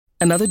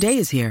Another day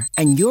is here,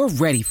 and you're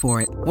ready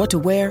for it. What to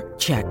wear?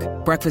 Check.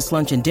 Breakfast,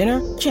 lunch, and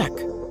dinner? Check.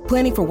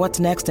 Planning for what's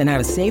next and how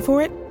to save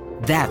for it?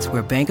 That's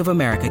where Bank of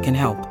America can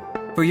help.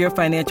 For your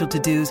financial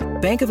to-dos,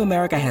 Bank of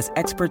America has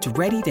experts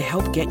ready to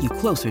help get you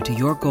closer to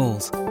your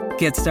goals.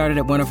 Get started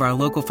at one of our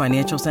local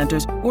financial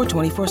centers or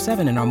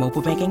 24/7 in our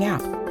mobile banking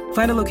app.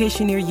 Find a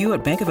location near you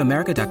at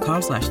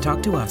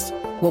bankofamerica.com/talktous.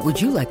 What would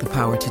you like the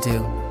power to do?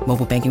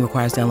 Mobile banking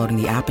requires downloading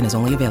the app and is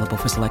only available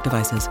for select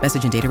devices.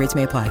 Message and data rates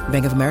may apply.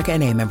 Bank of America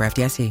N.A., member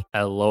FDIC.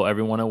 Hello,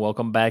 everyone, and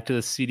welcome back to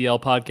the CDL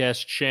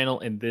podcast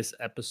channel. In this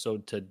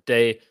episode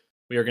today,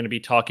 we are going to be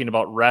talking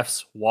about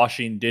refs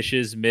washing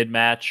dishes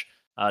mid-match,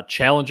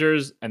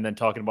 challengers, and then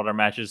talking about our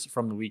matches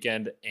from the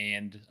weekend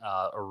and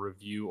a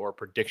review or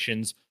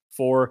predictions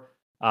for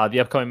the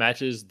upcoming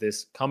matches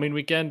this coming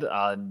weekend.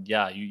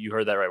 You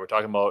heard that right. We're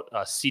talking about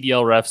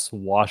CDL refs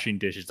washing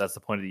dishes. That's the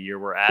point of the year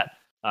we're at.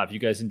 If you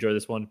guys enjoy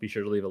this one, be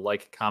sure to leave a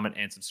like, comment,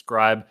 and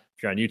subscribe.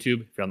 If you're on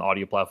YouTube, if you're on the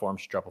audio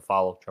platforms, drop a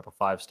follow, drop a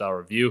 5-star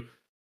review.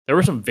 There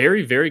were some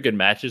very, very good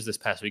matches this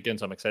past weekend,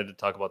 so I'm excited to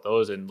talk about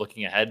those. And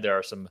looking ahead, there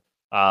are some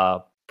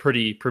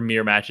pretty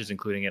premier matches,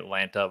 including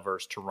Atlanta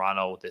versus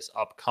Toronto this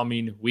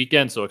upcoming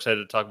weekend. So excited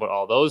to talk about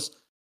all those.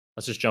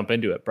 Let's just jump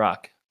into it.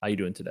 Brock, how you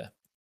doing today?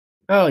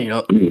 Oh,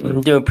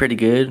 I'm doing pretty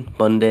good.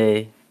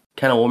 Monday,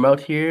 kind of warm out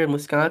here in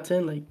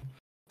Wisconsin.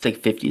 It's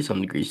like 50-some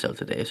degrees out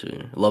today, so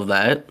love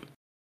that.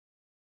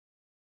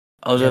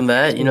 Other than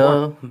that,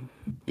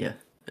 it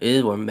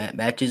is warm.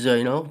 Matches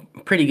are,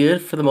 pretty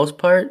good for the most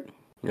part.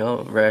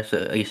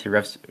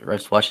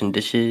 Refs washing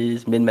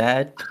dishes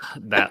mid-match.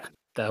 That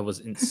was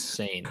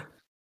insane.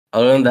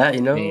 Other than that,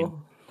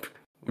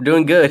 we're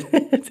doing good. All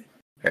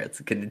right,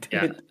 let's get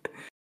into it.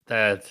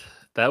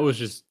 That was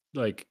just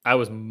like, I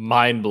was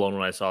mind blown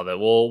when I saw that.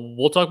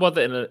 We'll talk about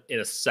that in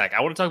a sec. I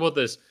want to talk about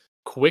this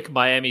quick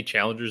Miami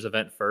Challengers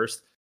event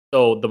first.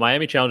 So the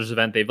Miami Challengers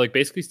event, they've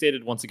basically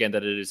stated once again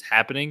that it is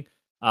happening.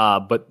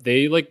 But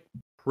they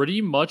pretty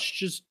much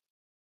just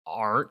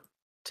aren't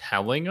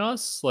telling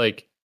us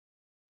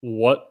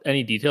what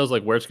any details,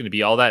 where it's going to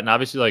be, all that. And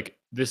obviously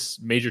this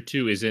Major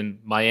 2 is in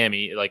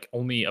Miami,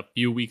 only a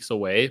few weeks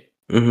away.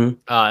 Mm-hmm.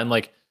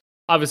 And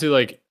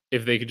obviously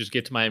if they could just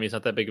get to Miami, it's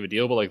not that big of a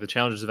deal, but the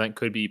Challengers event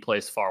could be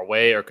placed far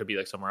away or could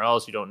be somewhere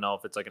else. You don't know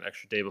if it's an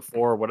extra day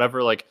before or whatever,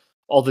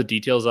 all the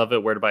details of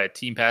it, where to buy a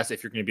team pass,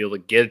 if you're going to be able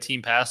to get a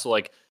team pass. So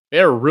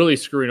they're really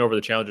screwing over the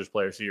Challengers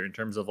players here in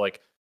terms of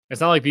it's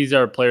not like these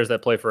are players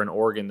that play for an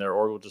org and their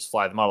org will just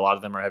fly them out. A lot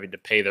of them are having to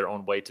pay their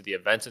own way to the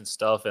events and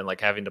stuff and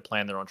having to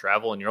plan their own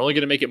travel. And you're only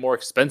going to make it more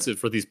expensive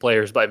for these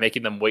players by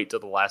making them wait till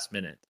the last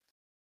minute.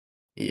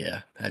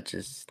 Yeah,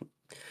 it's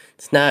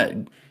not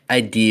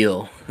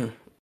ideal.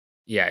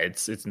 Yeah,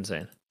 it's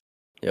insane.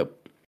 Yep.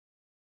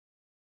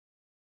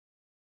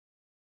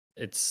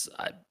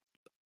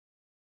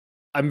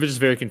 I'm just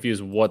very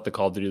confused what the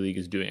Call of Duty League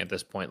is doing at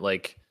this point.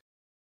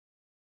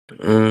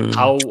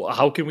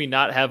 How can we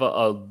not have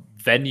a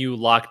venue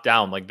locked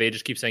down? They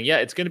just keep saying, yeah,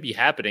 it's going to be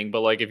happening.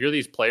 But if you're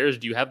these players,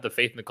 do you have the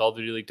faith in the Call of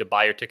Duty League to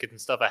buy your tickets and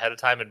stuff ahead of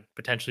time and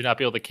potentially not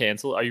be able to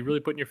cancel? Are you really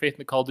putting your faith in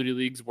the Call of Duty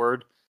League's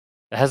word?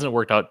 It hasn't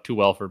worked out too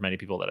well for many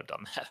people that have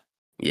done that.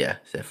 Yeah,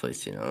 definitely.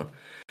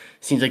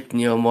 Seems like,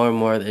 more and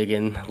more they're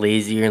getting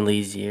lazier and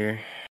lazier.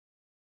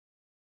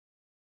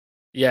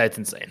 Yeah, it's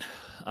insane.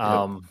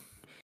 Yep.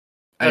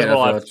 I don't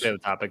know how to say the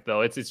topic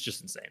though. It's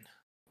just insane.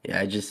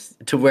 Yeah,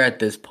 we're at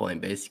this point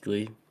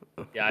basically.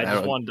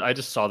 Yeah, I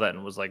just saw that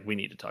and was we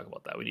need to talk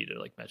about that. We need to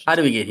mention. How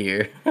do we get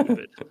here?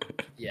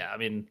 Yeah, I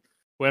mean,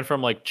 went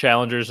from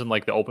challengers and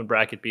the open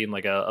bracket being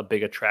a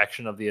big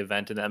attraction of the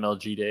event in the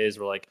MLG days,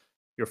 where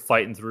you're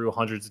fighting through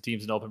hundreds of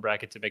teams in open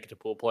bracket to make it to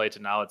pool play, to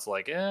now it's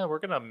we're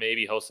gonna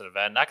maybe host an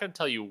event. Not gonna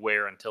tell you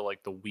where until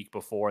the week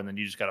before, and then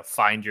you just gotta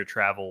find your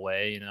travel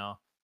way.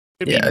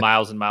 Could be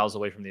miles and miles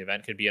away from the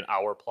event. Could be an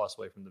hour plus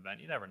away from the event.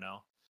 You never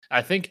know.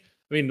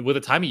 With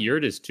the time of year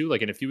it is too,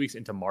 in a few weeks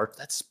into March,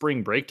 that's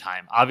spring break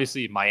time.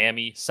 Obviously,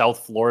 Miami,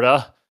 South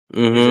Florida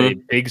is a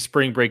big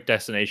spring break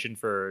destination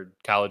for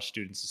college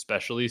students,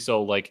 especially.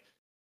 So,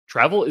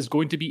 travel is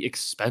going to be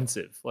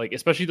expensive.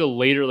 Especially the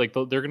later,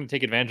 they're going to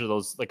take advantage of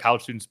those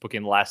college students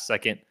booking last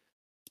second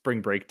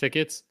spring break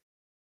tickets.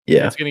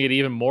 Yeah, it's going to get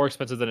even more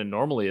expensive than it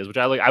normally is. Which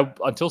I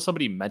until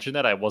somebody mentioned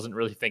that, I wasn't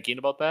really thinking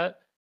about that.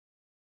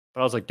 But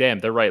I was damn,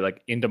 they're right.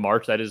 Into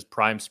March, that is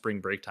prime spring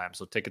break time.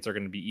 So tickets are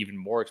going to be even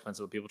more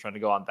expensive with people trying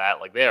to go on that.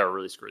 They are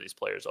really screwing these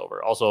players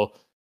over. Also,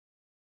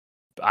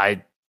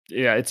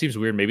 it seems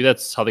weird. Maybe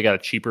that's how they got a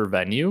cheaper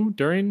venue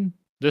during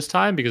this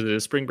time, because it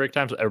is spring break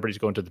time. So everybody's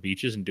going to the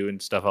beaches and doing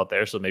stuff out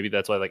there. So maybe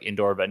that's why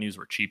indoor venues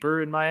were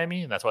cheaper in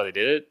Miami, and that's why they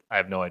did it. I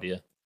have no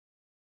idea.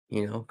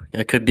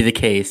 It could be the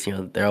case.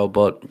 They're all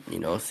about,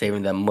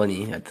 saving that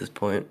money at this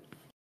point.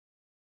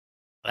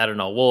 I don't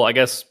know. Well, I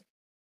guess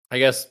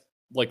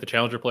the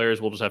challenger players,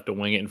 we'll just have to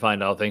wing it and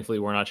find out. Thankfully,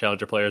 we're not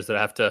challenger players that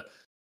have to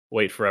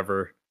wait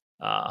forever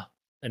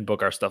and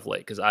book our stuff late,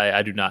 because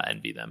I do not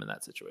envy them in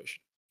that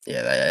situation.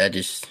 Yeah,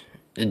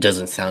 it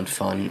doesn't sound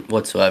fun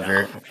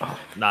whatsoever. No,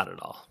 not at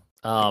all.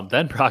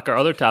 Then, Brock, our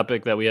other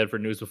topic that we had for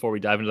news before we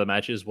dive into the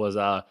matches was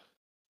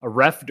a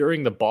ref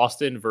during the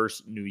Boston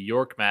versus New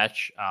York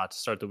match to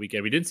start the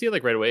weekend. We didn't see it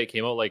like right away. It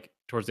came out like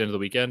towards the end of the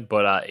weekend,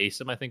 but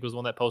Asim, I think, was the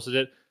one that posted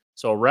it.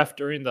 So a ref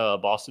during the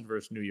Boston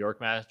versus New York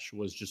match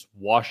was just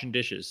washing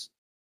dishes.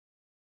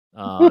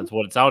 It's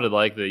what it sounded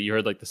like. That you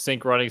heard like the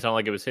sink running, sounded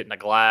like it was hitting a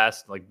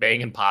glass, like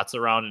banging pots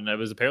around, and it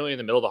was apparently in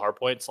the middle of the hard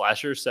point.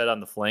 Slasher said on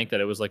the flank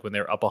that it was like when they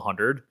were up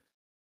 100,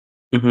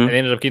 and they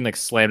ended up getting like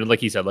slammed. Like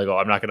he said, like, oh,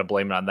 I'm not going to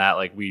blame it on that.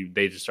 Like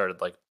they just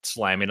started like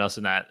slamming us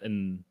in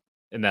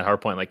that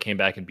hard point, like came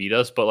back and beat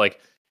us. But like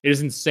it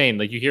is insane.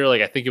 Like you hear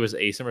like I think it was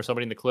Asim or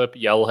somebody in the clip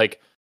yell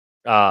like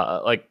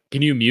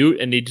can you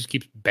mute? And he just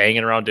keeps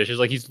banging around dishes.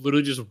 Like he's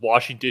literally just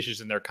washing dishes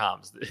in their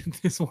comms.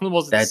 It's one of the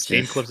most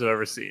insane clips I've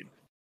ever seen.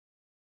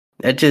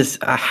 That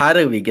just how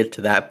did we get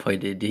to that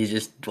point? He's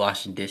just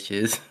washing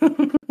dishes.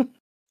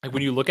 Like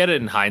when you look at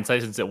it in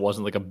hindsight, since it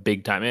wasn't like a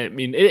big time, I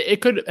mean,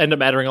 it could end up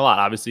mattering a lot.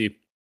 Obviously,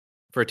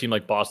 for a team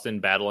like Boston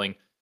battling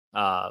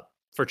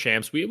for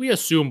champs, we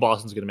assume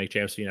Boston's going to make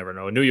champs. So you never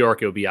know. In New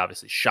York, it would be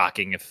obviously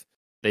shocking if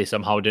they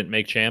somehow didn't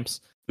make champs.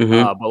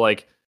 But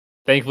like,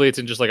 thankfully, it's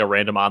in just like a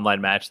random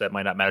online match that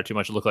might not matter too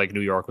much. It looked like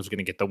New York was going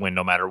to get the win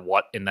no matter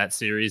what in that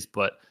series.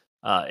 But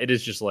it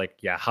is just like,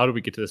 yeah, how do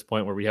we get to this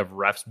point where we have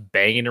refs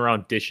banging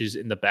around dishes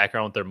in the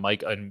background with their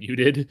mic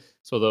unmuted?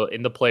 So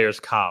in the players'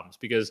 comms,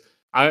 because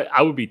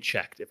I would be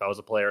checked if I was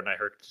a player and I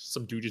heard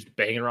some dude just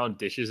banging around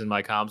dishes in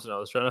my comms and I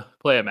was trying to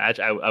play a match.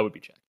 I would be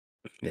checked.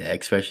 Yeah,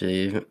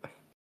 especially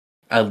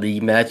a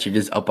league match. You're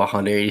just up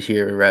 100. You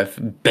hear a ref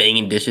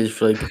banging dishes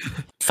for like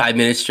 5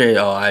 minutes straight.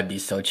 Oh, I'd be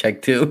so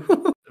checked too.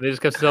 They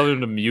just kept telling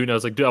him to mute. And I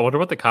was like, dude, I wonder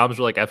what the comms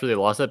were like after they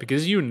lost that.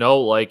 Because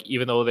like,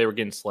 even though they were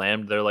getting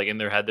slammed, they're like in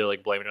their head, they're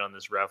like blaming it on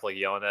this ref, like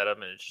yelling at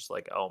him. And it's just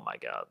like, oh my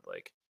God.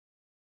 Like,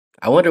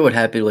 I wonder what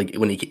happened, like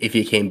if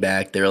he came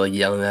back, they were like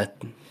yelling at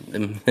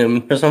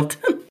him or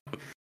something.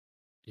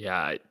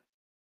 Yeah,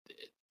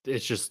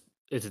 it's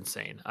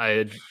insane.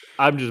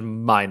 I'm just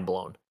mind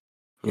blown.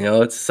 You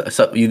know, it's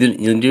so you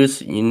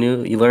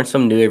learn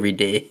something new every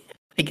day,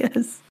 I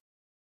guess.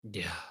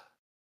 Yeah,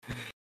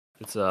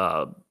 it's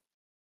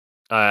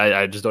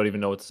I just don't even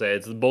know what to say.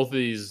 It's both of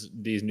these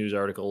news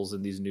articles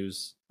and these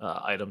news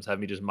items have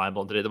me just mind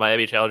blown today. The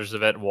Miami Challengers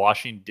event,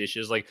 washing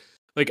dishes, like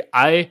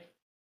I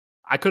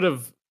could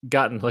have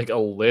gotten like a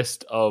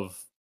list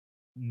of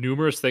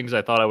numerous things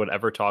I thought I would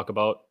ever talk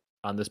about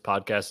on this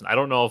podcast, and I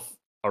don't know if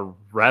a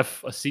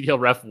CDL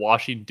ref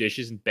washing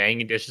dishes and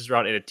banging dishes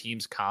around in a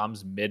team's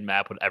comms mid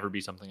map would ever be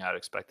something I'd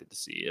expected to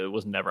see. It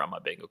was never on my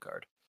bingo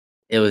card.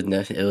 It was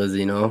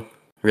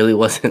really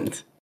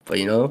wasn't.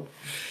 But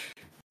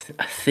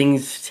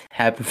things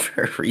happen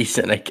for a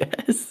reason, I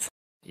guess.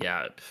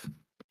 Yeah.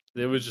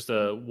 It was just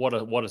what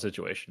a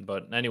situation.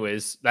 But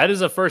anyways, that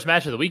is the first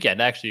match of the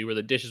weekend, actually, where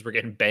the dishes were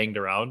getting banged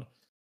around.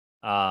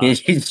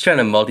 He's trying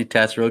to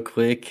multitask real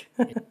quick.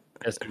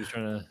 Yes, he was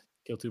trying to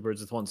kill two birds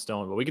with one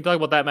stone. But we can talk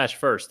about that match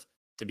first.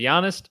 To be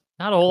honest,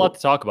 not a whole lot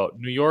to talk about.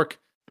 New York,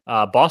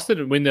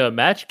 Boston, when the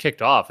match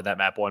kicked off in that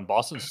map one,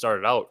 Boston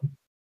started out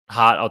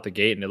hot out the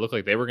gate, and it looked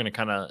like they were going to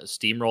kind of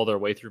steamroll their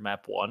way through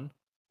map one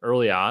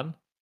early on.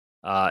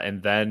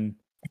 And then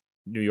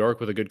New York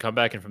with a good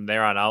comeback, and from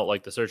there on out,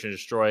 like the search and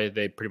destroy,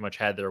 they pretty much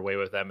had their way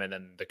with them. And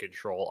then the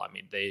control, I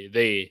mean,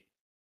 they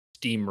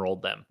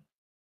steamrolled them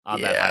on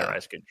that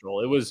high-rise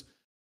control. It was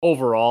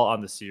overall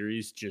on the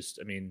series, just,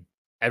 I mean,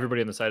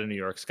 everybody on the side of New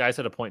York. Skies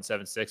had a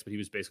 .76, but he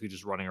was basically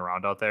just running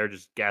around out there,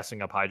 just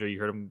gassing up Hydra. You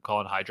heard him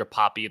calling Hydra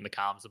Poppy in the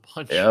comms a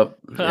bunch. Yep.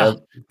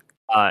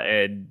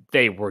 And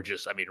they were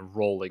just, I mean,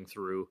 rolling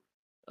through.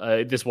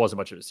 This wasn't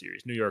much of a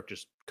series. New York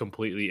just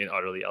completely and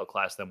utterly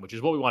outclassed them, which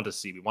is what we want to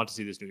see. We want to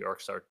see this New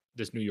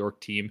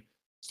York team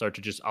start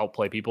to just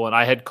outplay people. And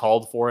I had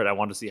called for it. I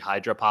wanted to see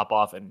Hydra pop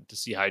off, and to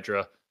see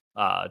Hydra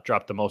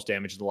drop the most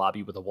damage in the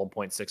lobby with a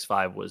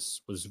 1.65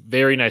 was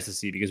very nice to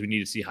see, because we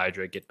need to see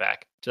Hydra get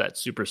back to that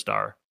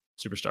superstar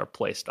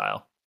play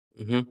style.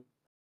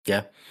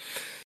 Yeah.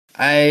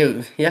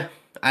 I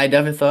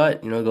definitely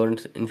thought, going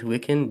into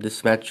weekend,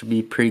 this match would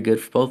be pretty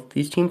good for both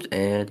these teams,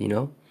 and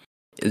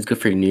it was good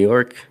for New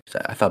York. So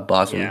I thought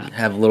Boston would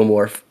have a little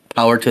more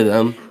power to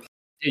them.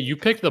 Yeah, you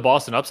picked the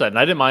Boston upset, and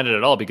I didn't mind it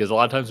at all, because a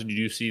lot of times when you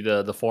do see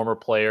the former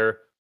player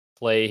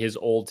play his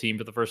old team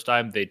for the first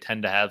time, they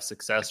tend to have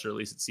success, or at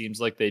least it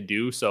seems like they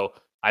do. So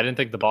I didn't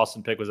think the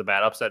Boston pick was a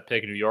bad upset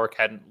pick. New York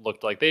hadn't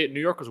looked like New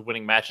York was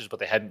winning matches, but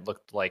they hadn't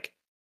looked like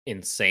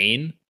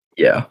insane.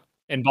 Yeah.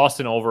 And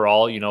Boston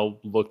overall,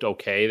 looked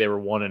okay. They were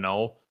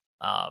 1-0.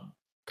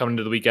 Coming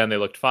into the weekend, they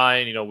looked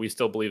fine. We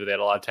still believe that they had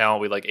a lot of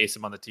talent. We like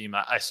Asim on the team.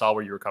 I saw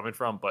where you were coming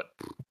from, but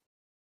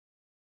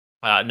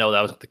no,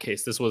 that wasn't the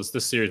case. This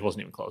series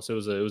wasn't even close. It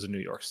was a New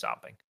York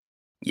stomping.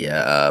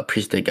 Yeah,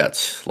 Priestley got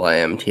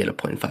slammed. He had a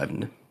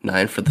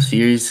 .59 for the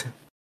series.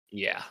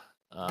 Yeah,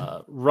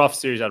 rough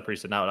series out of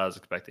Priestley. Not what I was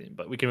expecting,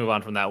 but we can move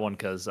on from that one,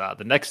 because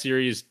the next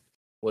series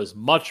was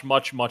much,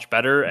 much, much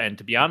better. And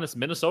to be honest,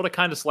 Minnesota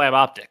kind of slammed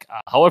OpTic.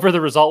 However,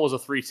 the result was a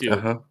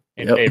 3-2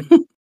 in favor.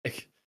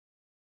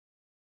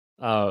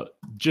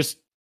 Just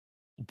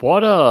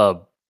what a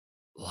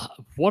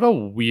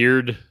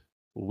weird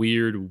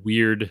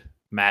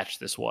match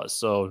this was.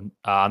 So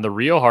on the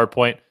Rio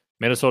hardpoint,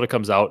 Minnesota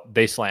comes out,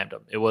 they slammed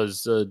them. It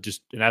was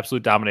just an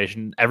absolute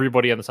domination.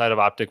 Everybody on the side of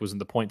OpTic was in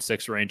the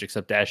 0.6 range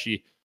except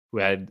Dashy, who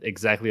had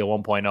exactly a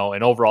 1.0.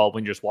 And overall,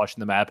 when you're just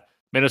watching the map,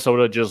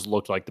 Minnesota just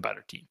looked like the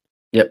better team.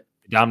 Yep.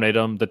 They dominated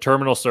them. The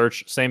terminal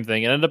search, same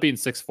thing. It ended up being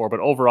 6-4, but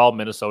overall,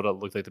 Minnesota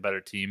looked like the better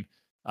team.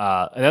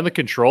 And then the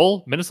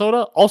control,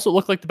 Minnesota also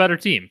looked like the better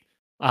team.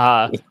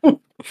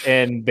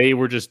 And they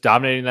were just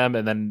dominating them.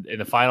 And then in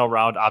the final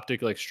round,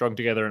 OpTic like strung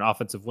together an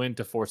offensive win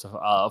to force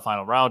a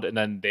final round. And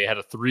then they had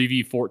a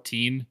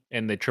 3v14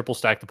 and they triple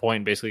stacked the point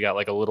and basically got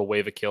like a little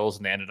wave of kills.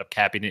 And they ended up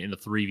capping it in the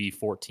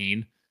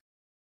 3v14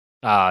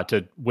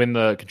 to win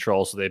the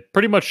control. So they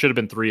pretty much should have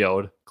been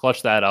 3-0'd,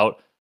 clutched that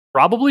out.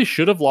 Probably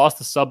should have lost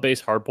the sub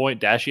base hardpoint.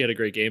 Dashy had a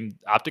great game.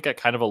 OpTic got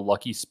kind of a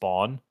lucky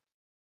spawn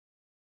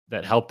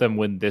that helped them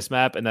win this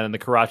map. And then in the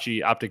Karachi,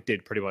 OpTic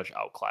did pretty much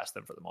outclass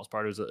them for the most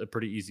part. It was a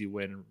pretty easy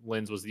win.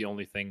 Linz was the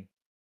only thing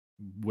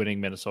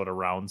winning Minnesota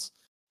rounds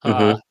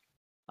on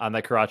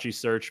that Karachi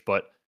search.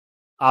 But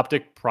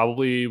OpTic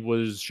probably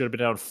should have been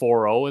down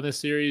 4-0 in this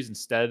series.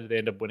 Instead, they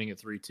end up winning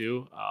it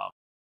 3-2.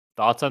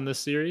 Thoughts on this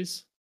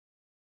series?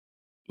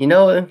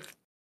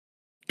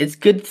 It's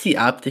good to see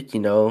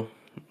OpTic,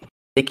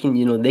 they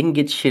can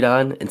get shit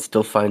on and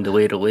still find a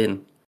way to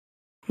win.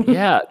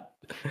 Yeah.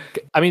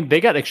 I mean, they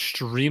got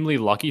extremely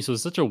lucky, so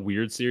it's such a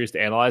weird series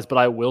to analyze. But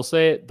I will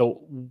say,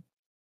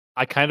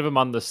 I kind of am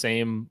on the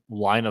same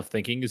line of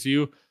thinking as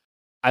you.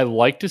 I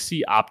like to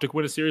see OpTic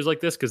win a series like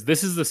this because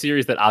this is the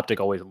series that OpTic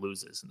always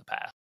loses in the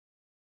past.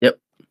 Yep.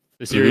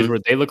 The series where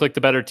they look like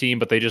the better team,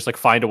 but they just like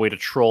find a way to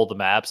troll the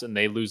maps and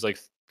they lose they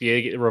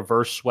get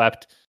reverse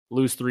swept,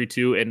 lose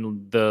 3-2,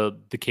 and the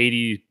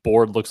KD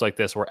board looks like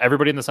this, where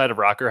everybody on the side of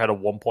Rokkr had a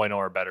 1.0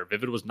 or better.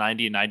 Vivid was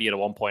 90 and 90 at a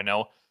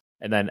 1.0.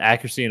 And then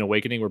Accuracy and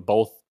Awakening were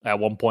both at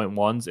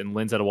 1.1s, and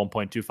Linz at a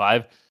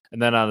 1.25.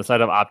 And then on the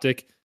side of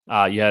OpTic,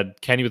 you had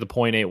Kenny with a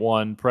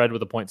 0.81, Pred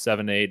with a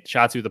 0.78,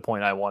 Shotzi with a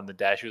 0.91, the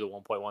Dash with a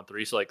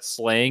 1.13. So like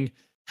slaying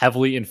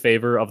heavily in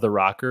favor of the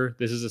Rokkr.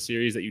 This is a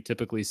series that you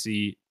typically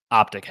see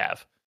OpTic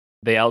have.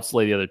 They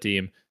outslay the other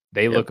team.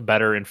 They look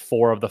better in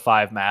 4 of the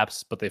 5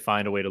 maps, but they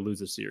find a way to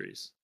lose a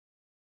series.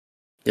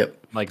 Yep.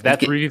 Like that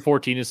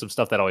 3v14 is some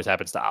stuff that always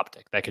happens to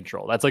OpTic, that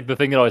control. That's like the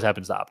thing that always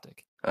happens to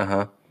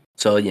OpTic.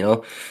 So,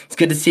 it's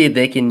good to see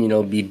they can,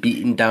 be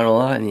beaten down a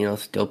lot and,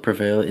 still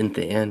prevail in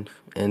the end.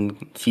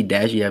 And see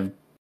Dashy have,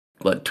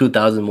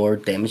 2,000 more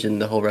damage than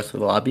the whole rest of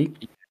the lobby?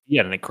 He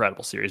had an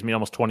incredible series. I mean,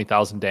 almost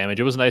 20,000 damage.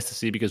 It was nice to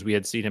see because we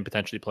had seen him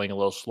potentially playing a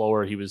little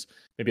slower. He was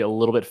maybe a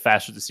little bit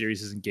faster the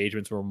series. His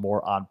engagements were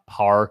more on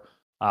par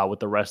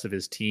with the rest of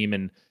his team.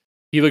 And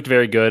he looked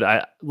very good.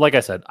 Like I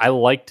said, I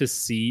like to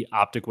see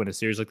OpTic win a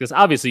series like this.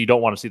 Obviously, you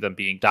don't want to see them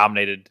being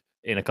dominated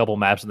in a couple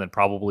maps and then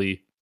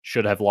probably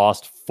should have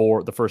lost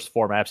the first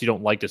 4 maps. You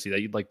don't like to see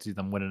that. You'd like to see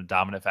them win in a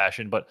dominant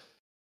fashion. But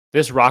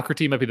this Rokkr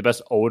team might be the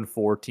best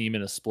 0-4 team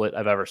in a split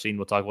I've ever seen.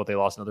 We'll talk about they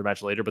lost another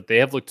match later, but they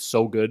have looked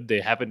so good.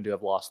 They happen to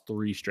have lost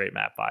 3 straight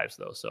map 5s,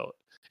 though. So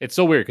it's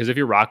so weird because if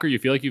you're Rokkr, you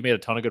feel like you've made a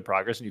ton of good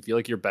progress and you feel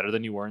like you're better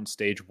than you were in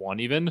stage 1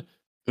 even,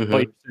 but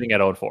you're sitting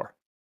at 0-4.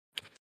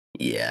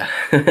 Yeah,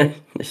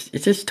 it's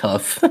just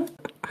tough.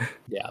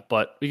 Yeah,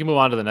 but we can move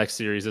on to the next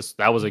series.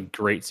 That was a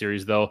great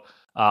series, though.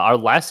 Our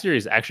last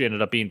series actually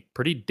ended up being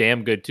pretty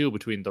damn good too,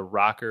 between the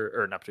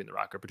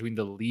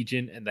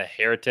Legion and the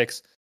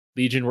Heretics.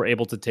 Legion were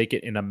able to take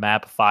it in a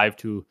map 5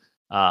 to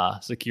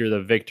secure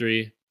the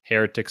victory.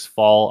 Heretics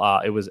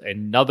fall. It was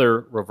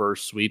another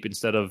reverse sweep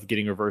instead of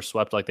getting reverse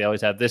swept like they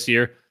always have this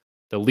year.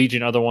 The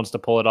Legion are the ones to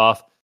pull it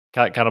off.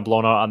 Kind of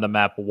blown out on the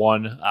map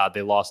 1.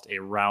 They lost a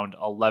round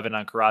 11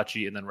 on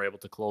Karachi and then were able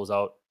to close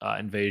out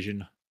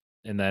Invasion.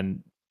 And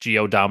then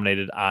Geo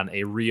dominated on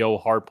a Rio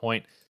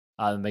hardpoint.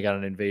 And they got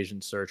an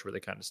Invasion search where they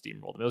kind of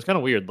steamrolled them. It was kind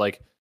of weird.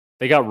 Like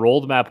they got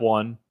rolled map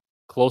 1,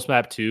 close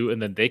map 2,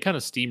 and then they kind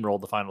of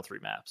steamrolled the final 3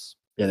 maps.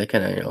 Yeah, they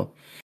kind of,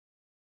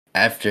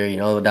 after,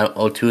 down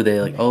 0-2,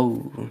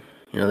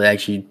 they they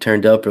actually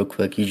turned up real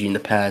quick. Usually in the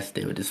past,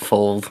 they would just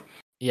fold.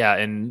 Yeah,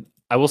 and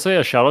I will say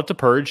a shout out to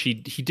Purge. He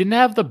didn't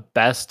have the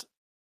best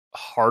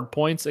hard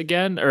points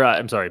again, or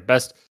I'm sorry,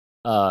 best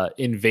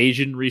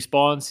invasion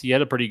respawns. He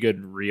had a pretty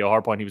good Rio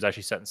hard point. He was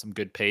actually setting some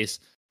good pace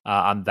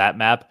on that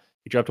map.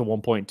 He dropped to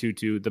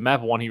 1.22. The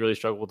map 1, he really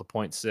struggled with a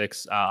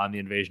 0.6 on the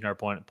invasion hard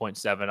point,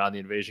 0.7 on the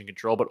invasion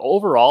control. But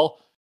overall,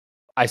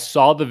 I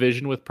saw the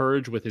vision with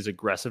Purge with his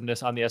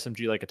aggressiveness on the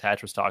SMG, like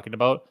Attach was talking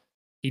about.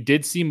 He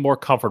did seem more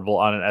comfortable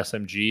on an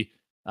SMG.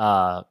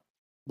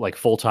 Like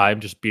full time,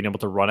 just being able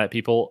to run at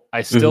people.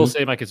 I still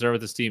say my concern with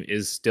this team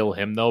is still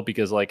him though,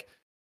 because like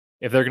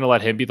if they're going to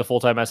let him be the full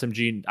time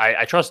SMG,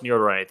 I trust Nero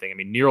to run anything. I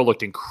mean, Nero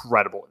looked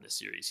incredible in this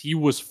series. He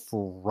was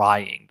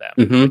frying them.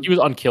 Like, he was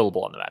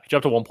unkillable on the map. He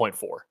jumped to 1.4,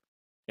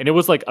 and it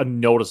was like a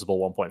noticeable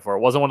 1.4.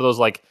 It wasn't one of those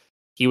like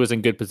he was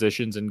in good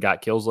positions and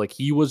got kills. Like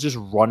he was just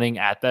running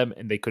at them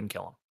and they couldn't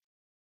kill him.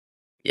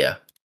 Yeah,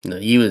 no,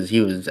 he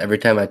was. Every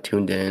time I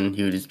tuned in,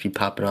 he would just be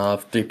popping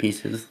off 3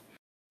 pieces.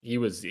 He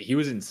was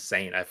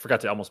insane. I forgot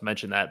to almost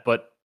mention that.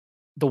 But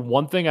the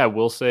one thing I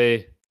will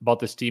say about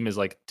this team is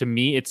like, to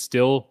me, it's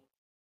still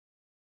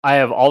I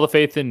have all the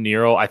faith in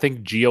Nero. I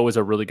think Gio is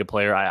a really good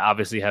player. I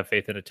obviously have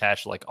faith in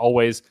Attach, like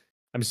always.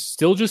 I'm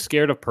still just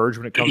scared of Purge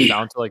when it comes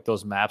down to like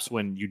those maps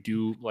when you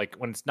do like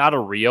when it's not a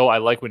Rio. I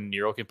like when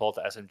Nero can pull out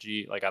the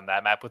SMG like on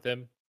that map with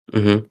him.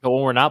 Mm-hmm. But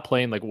when we're not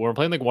playing, like when we're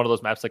playing like one of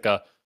those maps like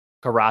a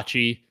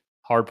Karachi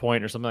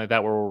Hardpoint or something like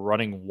that, where we're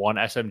running one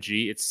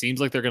SMG, it seems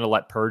like they're gonna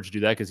let Purge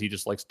do that because he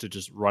just likes to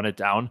just run it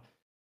down.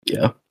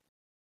 Yeah.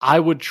 I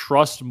would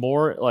trust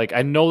more. Like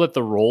I know that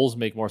the roles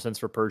make more sense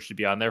for Purge to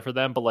be on there for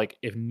them, but like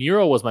if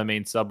Nero was my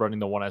main sub running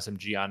the one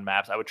SMG on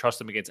maps, I would trust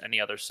him against any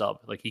other sub.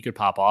 Like he could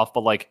pop off,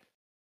 but like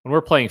when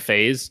we're playing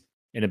Faze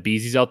and a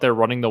Beezy's out there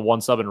running the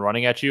one sub and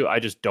running at you, I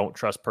just don't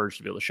trust Purge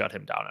to be able to shut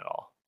him down at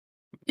all.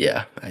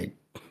 Yeah, I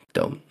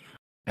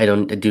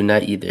do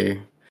not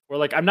either. Where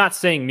like I'm not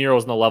saying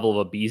Nero's on the level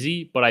of a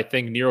Beezy, but I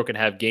think Nero can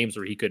have games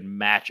where he could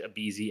match a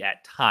Beezy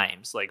at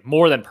times, like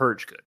more than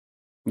Purge could.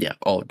 Yeah,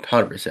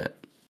 100%.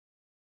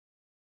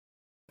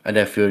 I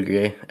definitely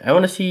agree. I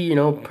want to see,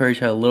 Purge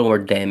have a little more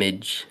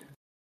damage.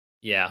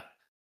 Yeah.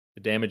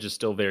 The damage is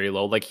still very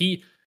low. Like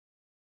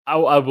I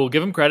will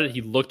give him credit.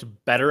 He looked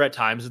better at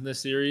times in this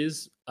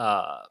series,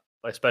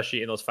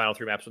 especially in those final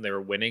 3 maps when they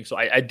were winning. So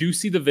I do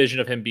see the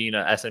vision of him being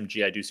an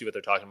SMG. I do see what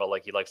they're talking about.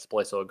 Like he likes to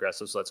play so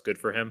aggressive, so that's good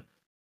for him.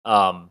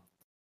 But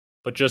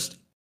I just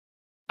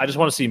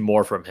want to see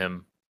more from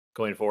him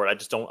going forward. I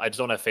just don't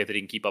have faith that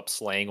he can keep up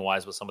slaying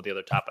wise with some of the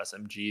other top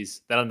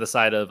SMGs. Then on the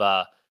side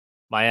of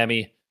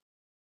Miami,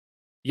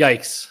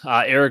 yikes!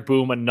 Eric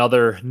Boom,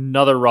 another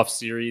rough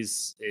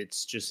series.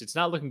 It's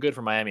not looking good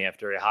for Miami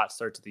after a hot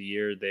start to the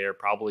year. They're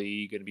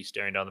probably going to be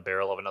staring down the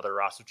barrel of another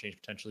roster change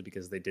potentially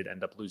because they did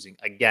end up losing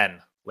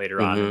again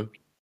later on.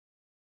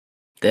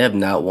 They have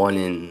not won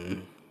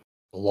in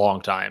A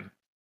long time,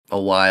 a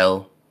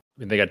while.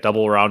 I mean, they got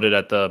double rounded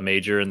at the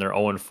major and they're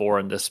 0-4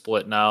 in this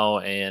split now,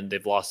 and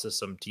they've lost to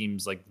some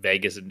teams like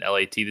Vegas and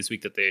LAT this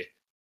week that they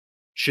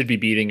should be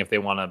beating if they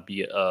want to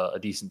be a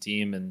decent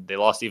team. And they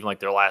lost even like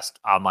their last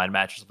online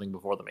match or something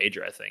before the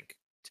major, I think,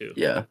 too.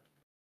 Yeah.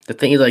 The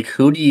thing is, like,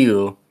 who do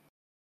you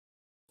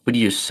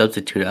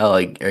substitute out?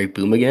 Like Eric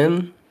Boom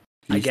again?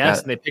 I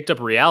guess. And they picked up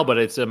Real, but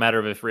it's a matter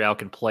of if Real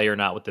can play or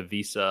not with the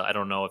visa. I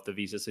don't know if the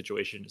visa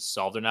situation is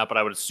solved or not, but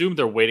I would assume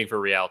they're waiting for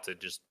Real to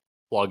just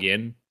plug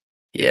in.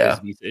 Yeah. His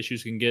visa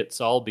issues can get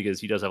solved because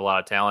he does have a lot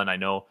of talent. I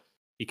know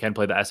he can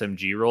play the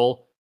SMG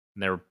role,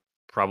 and they're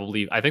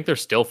I think they're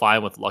still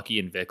fine with Lucky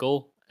and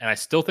Vickle. And I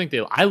still think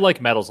I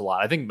like Metals a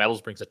lot. I think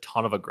Metals brings a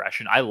ton of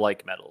aggression. I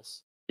like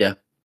Metals. Yeah.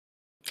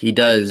 He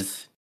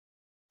does.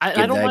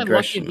 I don't mind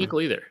aggression. Lucky and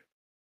Vickle either.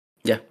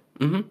 Yeah.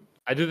 Mm-hmm.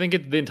 I do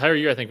think the entire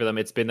year, I think for them,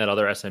 it's been that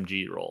other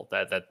SMG role,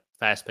 that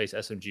fast-paced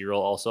SMG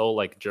role also.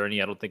 Like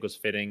Journey, I don't think was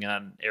fitting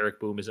on.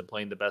 Eric Boom isn't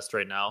playing the best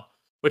right now,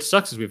 which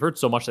sucks because we've heard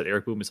so much that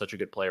Eric Boom is such a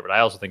good player, but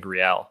I also think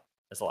Real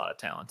has a lot of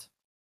talent.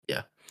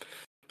 Yeah.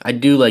 I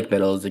do like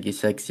Metals. Like you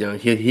said,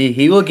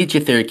 he will get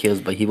you 30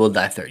 kills, but he will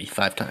die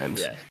 35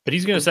 times. Yeah, but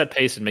he's going to set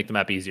pace and make the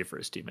map easier for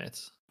his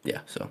teammates. Yeah,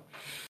 so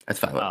that's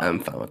fine. I'm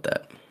fine with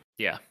that.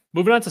 Yeah.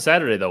 Moving on to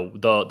Saturday, though.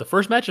 The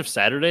first match of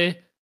Saturday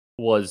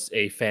was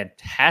a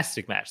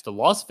fantastic match. The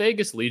Las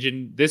Vegas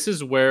Legion, this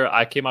is where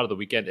I came out of the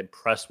weekend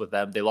impressed with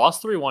them. They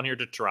lost 3-1 here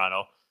to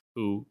Toronto,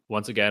 who,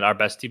 once again, our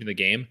best team in the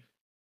game.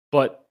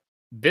 But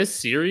this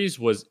series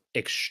was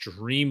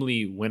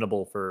extremely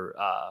winnable for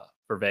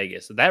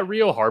Vegas. That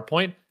Rio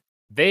hardpoint,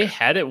 they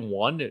had it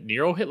won.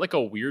 Nero hit like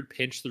a weird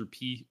pinch through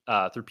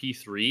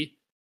P3,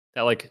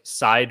 that like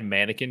side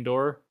mannequin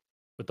door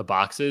with the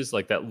boxes,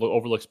 like that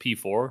overlooks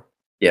P4.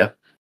 Yeah.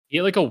 He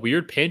had like a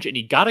weird pinch and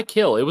he got a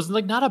kill. It was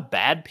like not a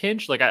bad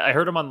pinch. Like I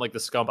heard him on like the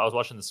Scump. I was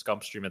watching the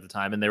Scump stream at the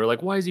time and they were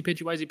like, why is he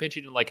pinching? Why is he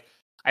pinching? And like,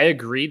 I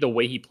agree the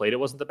way he played it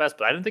wasn't the best,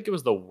 but I didn't think it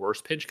was the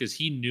worst pinch because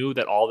he knew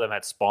that all of them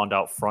had spawned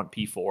out front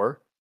P4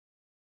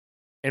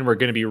 and were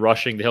going to be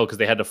rushing the hill because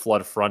they had to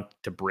flood front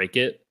to break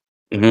it.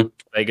 Mm-hmm.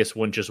 Vegas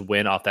wouldn't just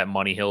win off that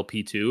money hill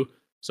P2.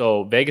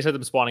 So Vegas had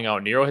them spawning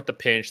out. Nero hit the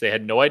pinch. They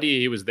had no idea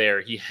he was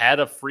there. He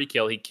had a free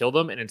kill. He killed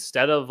them. And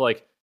instead of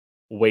like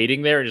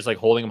waiting there and just like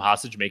holding him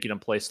hostage, making him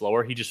play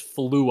slower, he just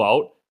flew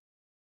out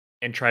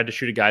and tried to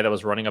shoot a guy that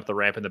was running up the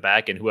ramp in the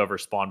back. And whoever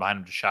spawned behind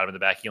him just shot him in the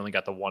back. He only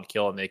got the one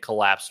kill and they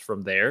collapsed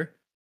from there.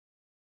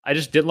 I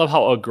just didn't love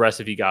how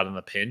aggressive he got in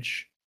the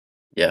pinch.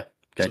 Yeah.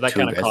 So that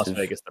kind of cost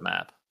Vegas the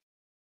map.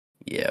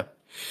 Yeah.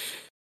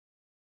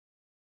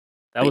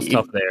 That was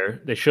tough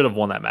there. They should have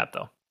won that map,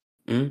 though.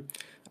 Mm-hmm.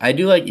 I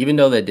do like, even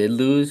though they did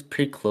lose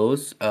pretty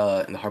close in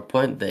the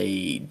hardpoint,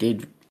 they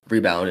did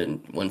rebound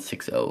and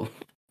 1-6-0.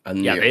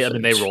 Yeah,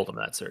 they rolled them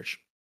that search.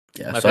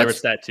 Yeah, my favorite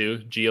stat, too.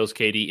 Geo's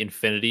KD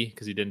infinity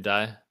because he didn't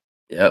die.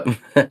 Yep.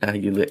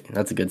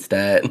 That's a good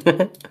stat.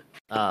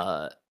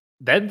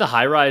 Then the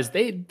high rise,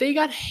 they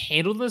got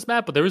handled in this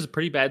map, but there was a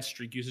pretty bad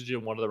streak usage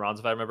in one of the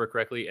rounds, if I remember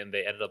correctly, and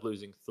they ended up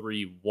losing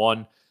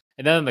 3-1.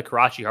 And then in the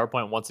Karachi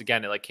hardpoint, once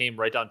again, it like came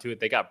right down to it.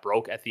 They got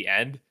broke at the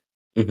end,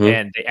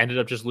 and they ended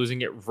up just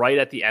losing it right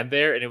at the end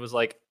there. And it was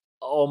like,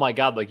 oh my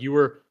god, like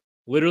you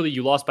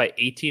lost by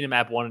 18 in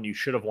map 1, and you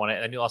should have won it.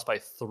 And then you lost by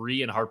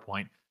 3 in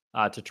hardpoint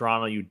to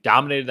Toronto. You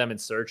dominated them in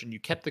search, and you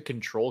kept the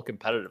control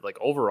competitive. Like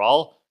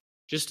overall,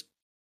 just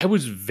I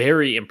was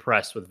very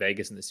impressed with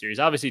Vegas in this series.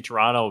 Obviously,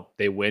 Toronto,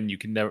 they win. You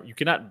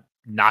cannot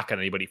knock on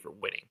anybody for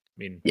winning. I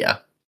mean, Yeah.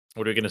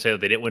 what are we going to say, that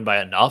they didn't win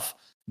by enough?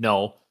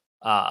 No.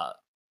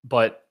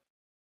 But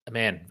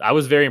man, I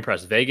was very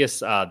impressed. Vegas,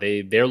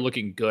 they're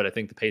looking good. I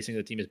think the pacing of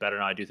the team is better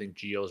now. I do think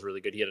Gio is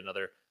really good. He had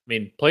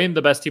playing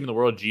the best team in the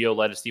world, Gio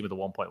led his team with a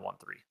 1.13.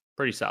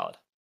 Pretty solid.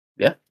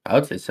 Yeah, I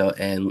would say so.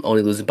 And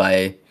only losing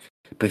by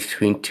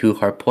between 2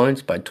 hard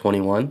points by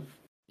 21.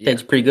 Yeah.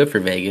 It's pretty good for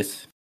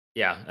Vegas.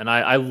 Yeah, and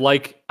I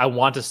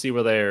want to see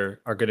where they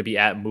are going to be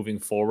at moving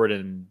forward,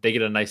 and they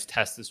get a nice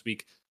test this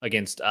week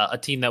against a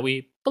team that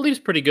we believe is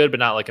pretty good, but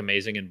not like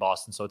amazing in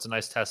Boston. So it's a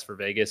nice test for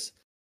Vegas.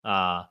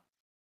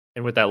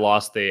 And with that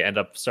loss, they end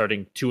up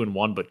starting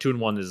 2-1, but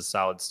 2-1 is a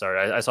solid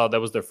start. I saw that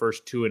was their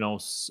first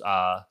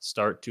 2-0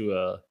 start to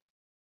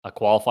a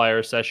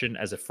qualifier session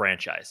as a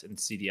franchise in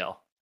CDL.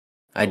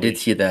 I did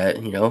see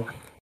that,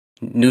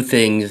 new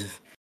things.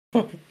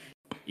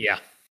 Yeah.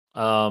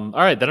 All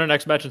right. Then our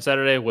next match on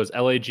Saturday was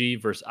LAG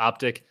versus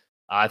OpTic.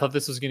 I thought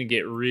this was going to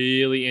get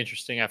really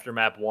interesting after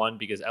map 1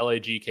 because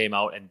LAG came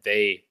out and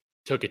they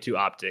took it to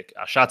OpTic.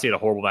 Shotzi had a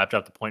horrible map,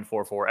 dropped to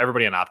 0.44.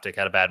 Everybody on OpTic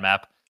had a bad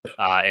map.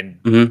 And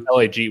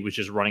LAG was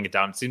just running it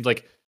down. It seems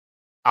like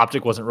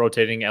OpTic wasn't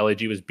rotating.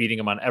 LAG was beating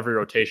them on every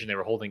rotation. They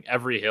were holding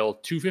every hill.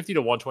 250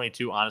 to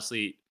 122,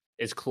 honestly,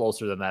 is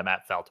closer than that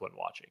map felt when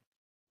watching.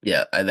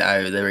 Yeah,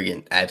 they were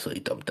getting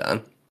absolutely dumped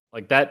on.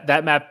 Like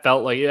that map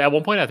felt like, at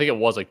one point, I think it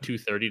was like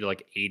 230 to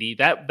like 80.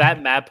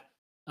 That map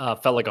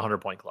felt like a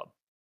 100-point club.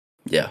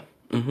 Yeah.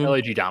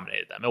 LAG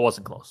dominated them. It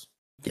wasn't close.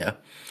 Yeah.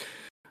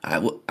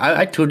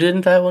 I tuned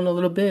in that one a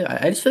little bit.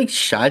 I just feel like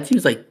shots, he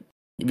was like,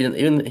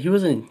 even he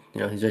wasn't,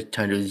 he's just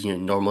trying to do his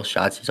normal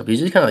shots and stuff. He's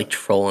just kind of like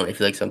trolling, I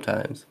feel like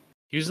sometimes.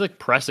 He was like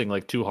pressing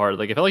like too hard.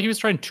 Like I felt like he was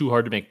trying too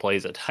hard to make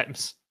plays at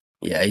times.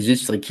 Yeah, he's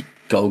just like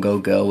go, go,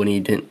 go when he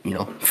didn't,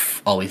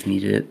 always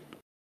needed it.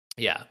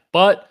 Yeah.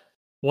 But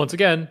once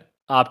again,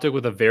 OpTic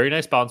with a very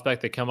nice bounce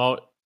back. They come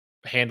out,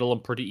 handle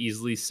them pretty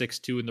easily,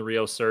 6-2 in the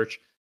Rio search.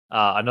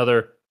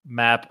 Another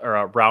map or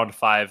a round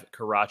 5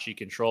 Karachi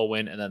control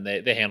win, and then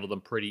they handled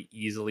them pretty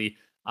easily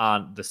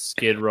on the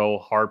Skid Row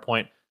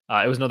hardpoint.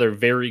 It was another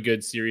very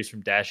good series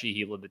from Dashi.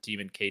 He led the team,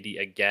 and KD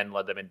again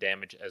led them in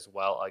damage as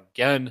well.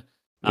 Again,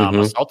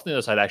 Assault on the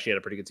other side actually had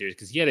a pretty good series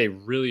because he had a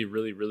really,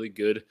 really, really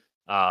good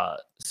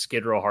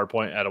Skid Row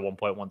hardpoint at a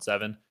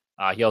 1.17.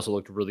 He also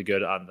looked really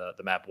good on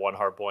the map 1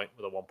 hardpoint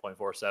with a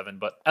 1.47.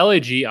 But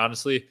LAG,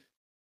 honestly,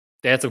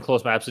 they had some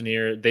close maps in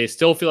here. They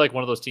still feel like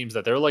one of those teams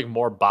that they're like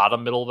more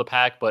bottom middle of the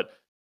pack, but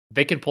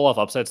they can pull off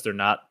upsets. They're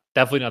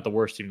definitely not the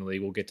worst team in the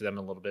league. We'll get to them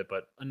in a little bit,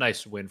 but a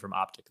nice win from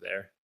OpTic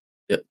there.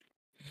 Yep.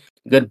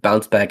 Good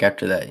bounce back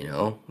after that,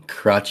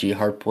 Karachi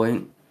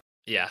hardpoint.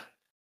 Yeah.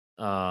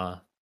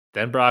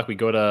 Then Brock, we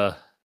go to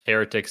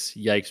Heretics.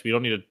 Yikes. We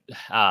don't need to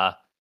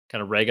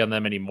kind of rag on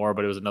them anymore,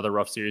 but it was another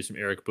rough series from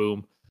Eric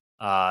Boom.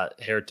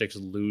 Heretics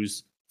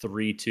lose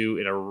 3-2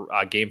 in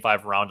a game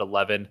 5 round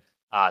 11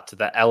 to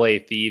the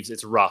LA Thieves.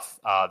 It's rough.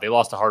 They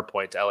lost a hard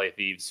point to LA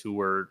Thieves, who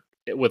were,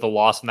 with a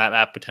loss in that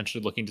map,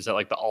 potentially looking to set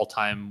like the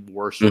all-time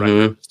worst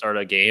record to start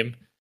a game,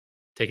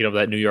 taking over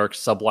that New York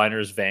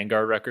Subliners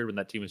Vanguard record when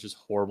that team was just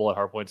horrible at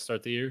hardpoint to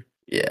start the year.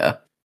 Yeah.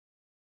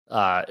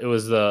 It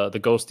was the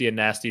Ghosty and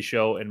Nasty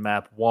show in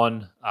map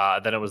 1.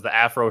 Then it was the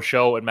Afro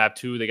show in map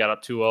 2. They got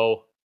up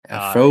 2-0.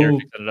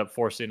 Heretics ended up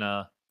forcing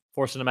a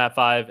map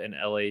 5, and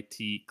LAT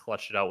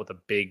clutched it out with a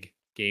big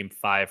game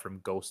 5 from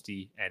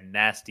Ghosty and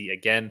Nasty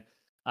again.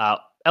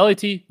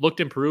 LAT looked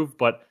improved,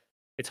 but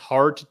it's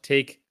hard to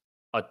take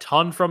a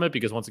ton from it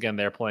because once again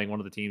they're playing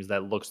one of the teams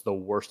that looks the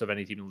worst of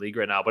any team in the league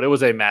right now. But it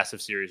was a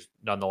massive series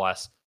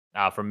nonetheless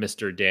from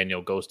Mr.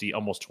 Daniel Ghosty,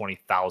 almost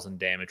 20,000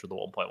 damage with a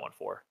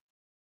 1.14.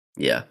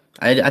 Yeah,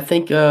 I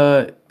think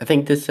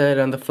this said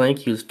on the flank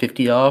he was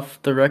 50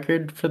 off the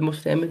record for the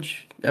most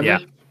damage ever. Yeah,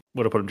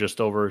 would have put him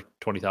just over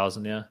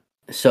 20,000. Yeah.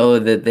 So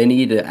that they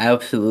need an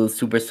absolute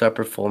superstar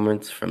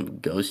performance from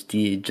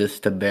Ghosty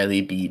just to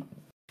barely beat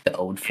the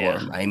old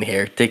form. I'm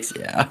Heretics.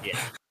 Yeah.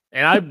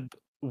 And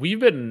we've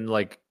been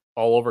like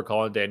all over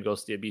calling Dan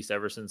Ghosty a beast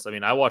ever since. I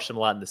mean, I watched him a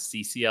lot in the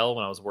CCL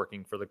when I was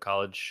working for the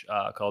college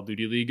Call of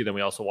Duty League, and then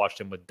we also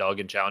watched him with Doug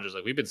in challenges.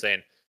 Like we've been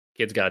saying,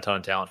 kid's got a ton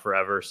of talent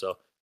forever. So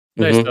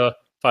nice to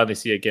finally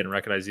see it again and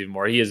recognize even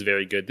more. He is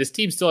very good. This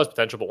team still has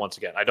potential, but once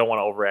again, I don't want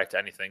to overreact to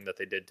anything that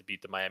they did to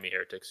beat the Miami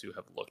Heretics, who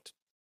have looked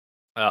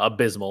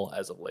abysmal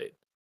as of late.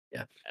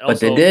 Yeah, but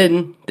also, they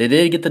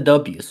did get the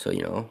W, so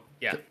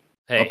yeah,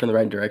 up in the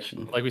right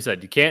direction. Like we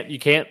said, you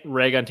can't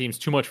rag on teams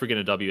too much for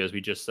getting a W, as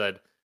we just said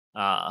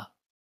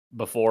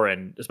before,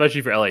 and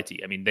especially for LAT.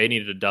 I mean, they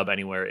needed a dub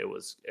anywhere it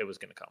was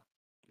going to come.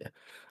 Yeah,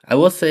 I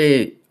will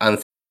say on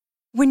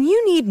When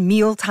you need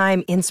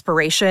mealtime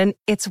inspiration,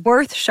 it's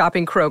worth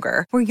shopping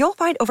Kroger, where you'll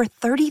find over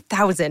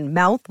 30,000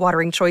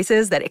 mouth-watering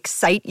choices that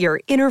excite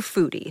your inner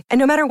foodie. And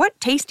no matter what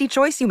tasty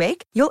choice you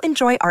make, you'll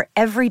enjoy our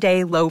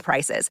everyday low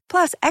prices,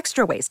 plus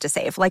extra ways to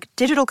save, like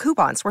digital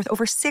coupons worth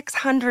over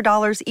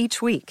 $600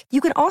 each week. You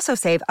can also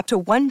save up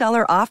to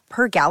 $1 off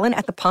per gallon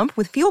at the pump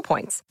with fuel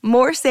points.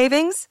 More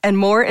savings and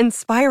more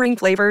inspiring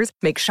flavors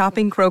make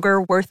shopping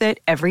Kroger worth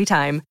it every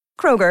time.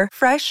 Kroger,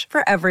 fresh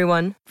for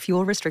everyone.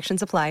 Fuel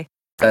restrictions apply.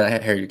 I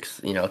heard,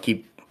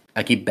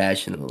 I keep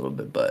bashing him a little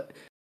bit, but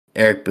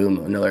Eric Boom,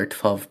 another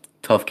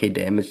 12K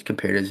damage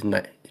compared to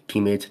his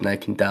teammates,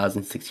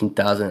 19,000,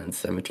 16,000, and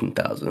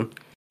 17,000.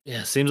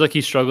 Yeah, seems like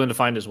he's struggling to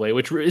find his way,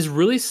 which is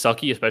really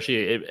sucky. Especially,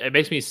 it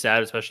makes me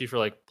sad, especially for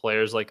like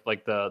players like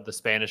the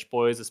Spanish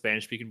boys, the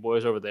Spanish speaking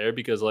boys over there,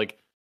 because like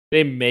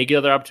they may get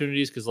other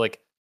opportunities because like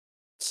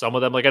some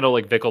of them, like I know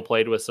like Vickle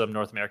played with some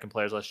North American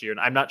players last year, and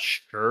I'm not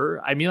sure.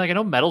 I mean, like I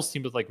know Metals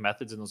teamed with like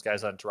Methods and those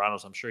guys on Toronto,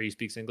 so I'm sure he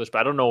speaks English, but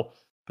I don't know.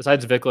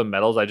 Besides Vickle and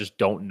Metals, I just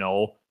don't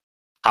know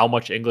how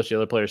much English the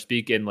other players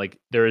speak, and like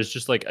there is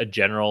just like a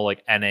general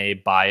like NA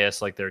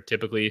bias. Like they're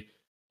typically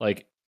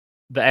like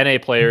the NA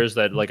players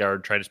that like are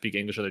trying to speak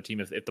English on their team.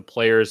 If the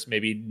players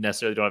maybe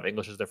necessarily don't have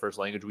English as their first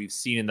language, we've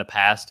seen in the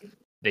past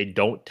they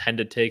don't tend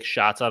to take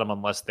shots at them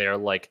unless they're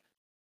like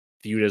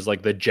viewed as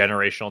like the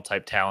generational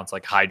type talents,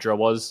 like Hydra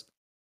was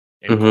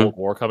in Cold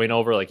War coming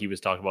over. Like he was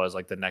talking about as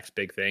like the next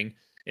big thing,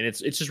 and it's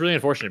just really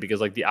unfortunate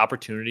because like the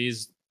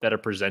opportunities that are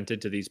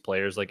presented to these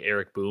players like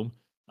Eric Boom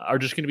are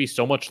just going to be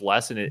so much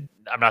less. And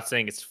I'm not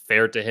saying it's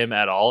fair to him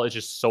at all. It's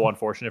just so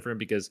unfortunate for him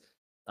because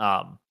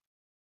Call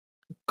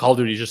of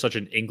Duty is just such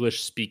an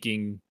English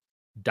speaking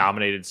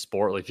dominated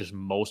sport. Like just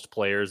most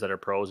players that are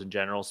pros in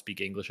general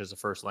speak English as a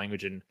first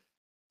language. And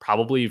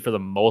probably for the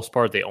most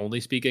part, they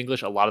only speak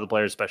English. A lot of the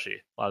players, especially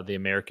a lot of the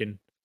American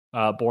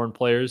born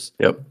players.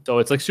 Yep. So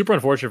it's like super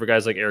unfortunate for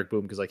guys like Eric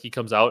Boom because like he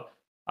comes out,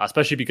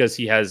 especially because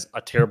he has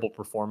a terrible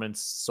performance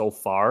so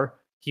far.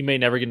 He may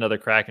never get another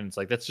crack, and it's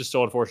like that's just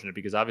so unfortunate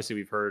because obviously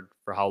we've heard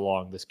for how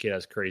long this kid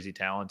has crazy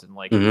talent, and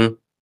like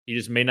he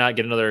just may not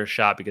get another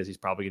shot because he's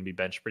probably going to be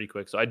benched pretty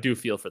quick. So I do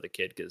feel for the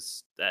kid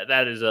because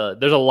there's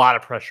a lot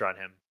of pressure on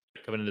him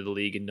coming into the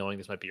league and knowing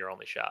this might be your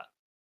only shot.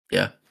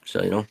 Yeah,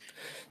 so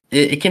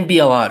it can be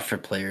a lot for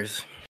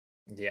players.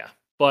 Yeah,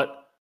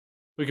 but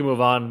we can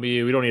move on.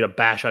 We don't need to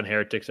bash on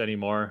Heretics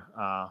anymore.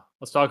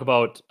 Let's talk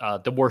about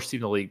the worst team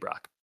in the league,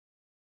 Brock.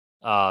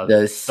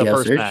 The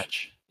first Surge?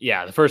 match.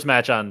 Yeah, the first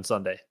match on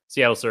Sunday.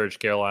 Seattle Surge,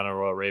 Carolina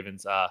Royal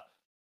Ravens.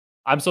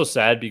 I'm so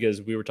sad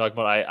because we were talking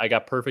about I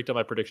got perfect on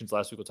my predictions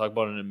last week. We'll talk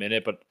about it in a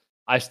minute, but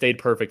I stayed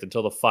perfect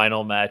until the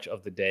final match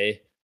of the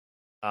day.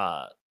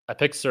 I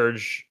picked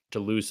Surge to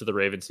lose to the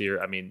Ravens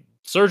here. I mean,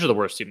 Surge are the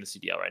worst team in the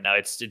CDL right now.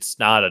 It's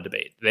not a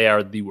debate. They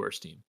are the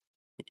worst team.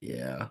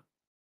 Yeah,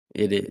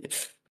 it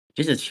is.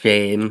 Just a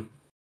shame.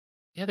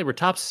 Yeah, they were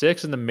top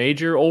 6 in the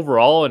major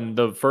overall, and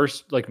the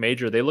first like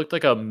major, they looked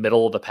like a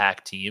middle of the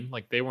pack team.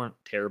 Like they weren't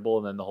terrible,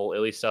 and then the whole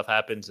Illy stuff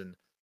happens, and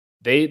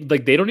they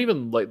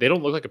don't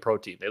look like a pro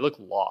team. They look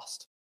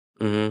lost.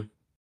 They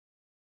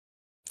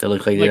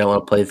look like they don't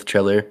want to play the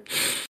trailer.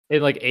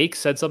 And like Ake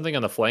said something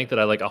on the flank that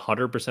I like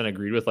 100%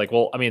 agreed with. Like,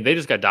 well, I mean, they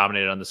just got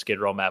dominated on the Skid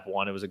Row map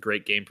 1. It was a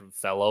great game from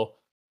Fellow.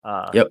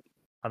 On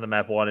the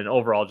map 1, and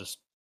overall,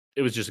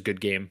 it was just a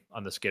good game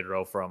on the Skid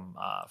Row from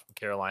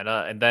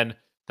Carolina, and then.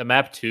 The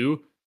map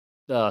 2,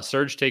 the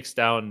Surge takes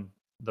down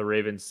the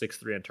Ravens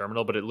 6-3 on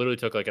Terminal, but it literally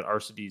took like an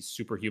RCD's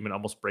superhuman,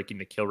 almost breaking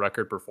the kill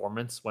record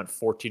performance, went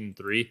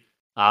 14-3.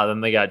 Then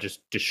they got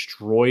just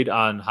destroyed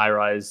on High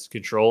Rise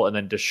Control and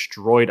then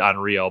destroyed on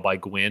Rio by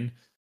Gwyn.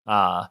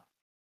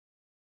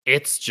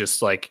 It's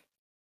just like,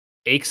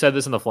 Ake said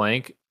this in the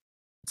flank.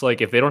 It's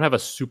like if they don't have a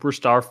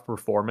superstar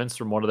performance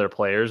from one of their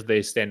players,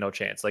 they stand no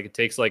chance. Like it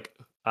takes like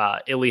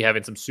Illy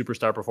having some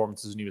superstar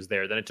performances when he was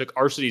there. Then it took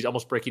RCD's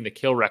almost breaking the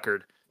kill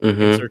record in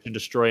Search and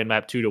Destroy in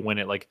map 2 to win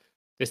it. Like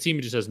this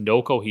team just has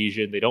no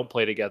cohesion. They don't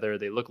play together.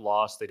 They look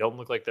lost. They don't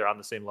look like they're on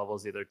the same level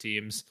as the other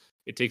teams.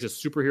 It takes a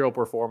superhero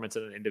performance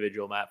in an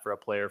individual map for a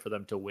player for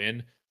them to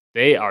win.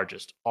 They are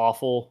just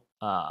awful.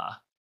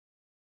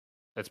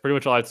 That's pretty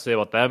much all I have to say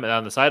about them. And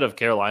on the side of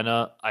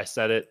Carolina, I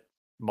said it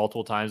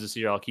multiple times this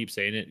year. I'll keep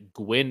saying it.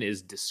 Gwyn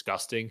is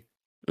disgusting.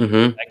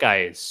 That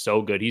guy is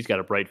so good. He's got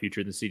a bright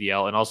future in the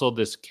CDL. And also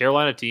this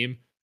Carolina team,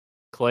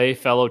 Clay,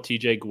 Fellow,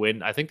 TJ,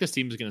 Gwyn. I think this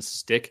team is going to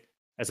stick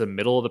as a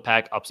middle of the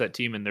pack upset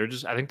team. And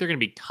I think they're going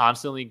to be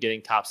constantly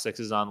getting top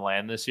 6s on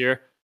land this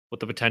year with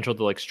the potential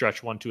to like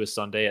stretch one to a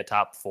Sunday at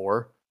top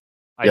 4.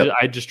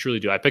 I just truly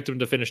do. I picked them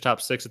to finish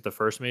top 6 at the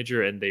first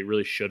major, and they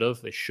really should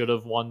have. They should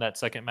have won that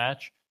second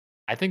match.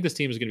 I think this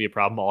team is going to be a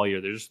problem all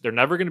year. They're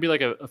never going to be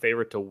like a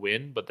favorite to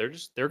win, but they're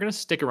going to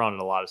stick around in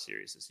a lot of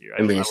series this year.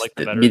 I like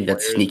the veteran that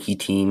players. Sneaky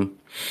team.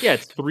 Yeah,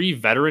 it's 3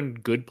 veteran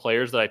good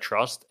players that I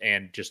trust,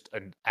 and just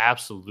an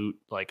absolute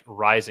like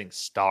rising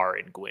star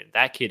in Gwyn.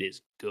 That kid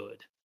is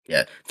good.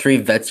 Yeah, 3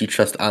 vets you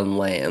trust on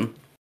land.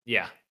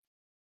 Yeah,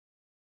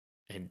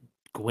 and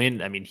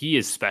Gwyn, I mean, he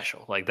is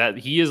special. Like that,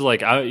 he is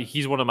like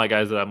he's one of my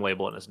guys that I'm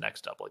labeling as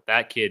next up. Like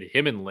that kid,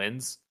 him and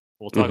Linz.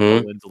 We'll talk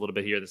about Linz a little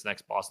bit here in this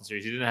next Boston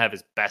series. He didn't have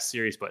his best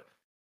series, but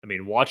I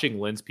mean, watching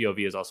Linz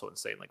POV is also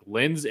insane. Like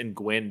Linz and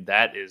Gwyn,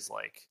 that is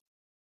like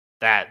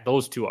that.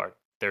 Those two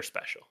they're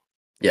special.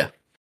 Yeah.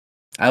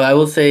 I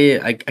will say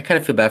I kind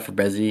of feel bad for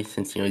Brezzy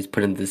since he's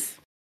put in this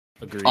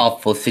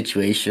awful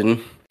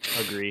situation.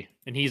 Agree.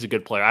 And he's a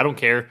good player. I don't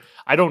care.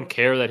 I don't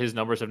care that his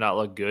numbers have not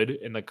looked good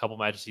in the couple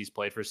matches he's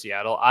played for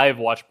Seattle. I've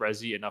watched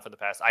Brezzy enough in the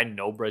past. I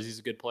know Brezzy's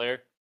a good player.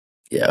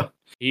 Yeah.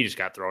 He just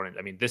got thrown in.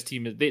 I mean, this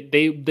team they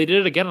did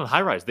it again on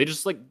high rise. They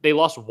just they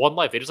lost one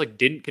life. They just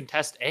didn't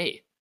contest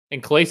A.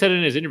 And Clay said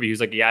in his interview,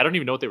 he's like, "Yeah, I don't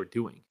even know what they were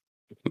doing."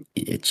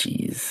 Yeah,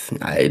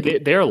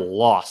 jeez. They're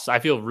lost. I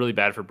feel really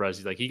bad for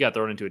Brezzy. Like he got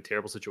thrown into a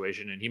terrible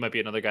situation, and he might be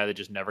another guy that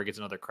just never gets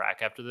another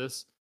crack after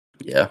this.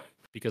 Yeah.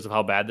 Because of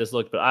how bad this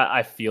looked. But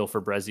I feel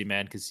for Brezzy,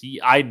 man, because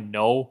I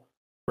know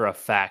for a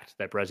fact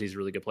that Brezzy's a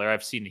really good player.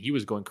 I've seen he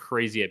was going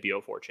crazy at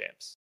BO4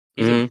 champs.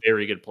 He's a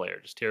very good player.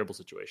 Just terrible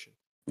situation.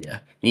 Yeah.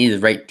 He needs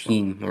the right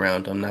team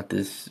around him, not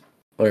this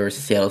whatever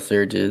Seattle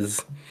Surge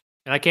is.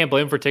 And I can't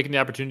blame him for taking the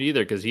opportunity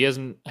either, because he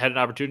hasn't had an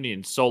opportunity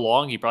in so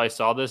long. He probably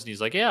saw this and he's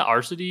like, yeah,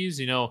 Arcides,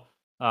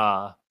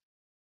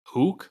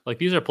 Hook. Like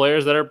these are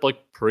players that are like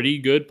pretty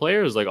good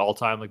players, like all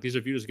time. Like these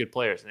are viewed as good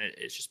players, and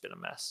it's just been a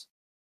mess.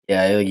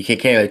 Yeah, you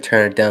can't really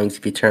turn it down.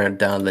 If you turn it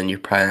down, then you're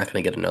probably not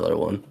going to get another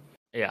one.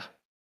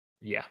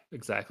 Yeah,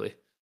 exactly.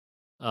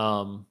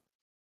 All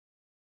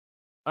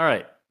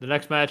right, the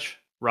next match,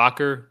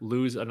 Rokkr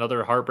lose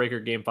another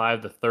heartbreaker game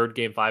 5, the third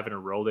game 5 in a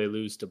row they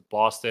lose to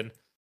Boston.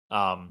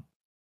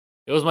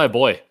 It was my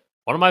boy,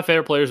 one of my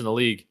favorite players in the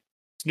league.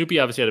 Snoopy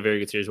obviously had a very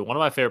good series, but one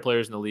of my favorite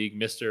players in the league,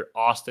 Mr.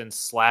 Austin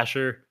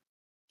Slasher,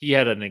 he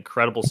had an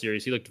incredible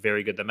series. He looked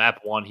very good. The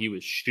map 1, he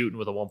was shooting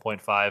with a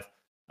 1.5.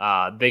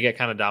 They get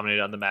kind of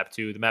dominated on the map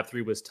 2. The map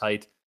 3 was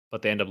tight,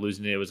 but they end up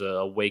losing it. It was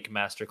a Wake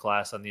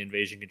masterclass on the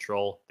invasion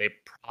control.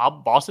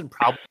 Boston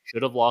probably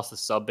should have lost the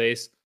sub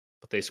base,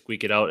 but they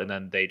squeak it out, and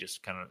then they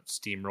just kind of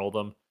steamroll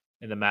them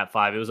in the map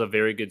 5. It was a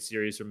very good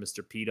series from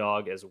Mr.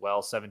 P-Dog as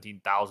well.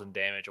 17,000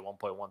 damage at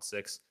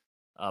 1.16.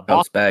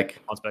 Bounce back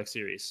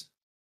series.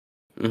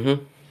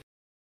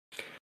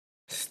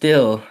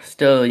 Still,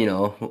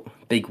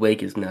 Big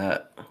Wake is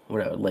not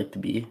what I would like to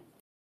be.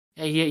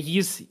 Yeah,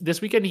 he's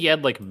this weekend he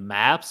had like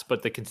maps,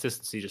 but the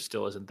consistency just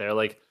still isn't there.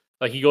 Like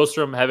he goes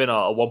from having a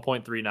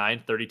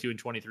 1.39, 32 and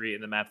 23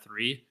 in the map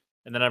 3,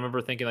 and then I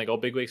remember thinking like, oh,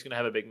 Big Wake's gonna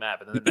have a big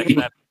map, and then the next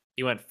map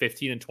he went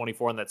 15 and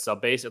 24 on that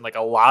sub base, and like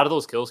a lot of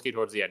those kills came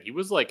towards the end. He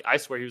was like, I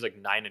swear he was like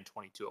 9 and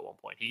 22 at one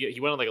point. He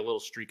went on like a little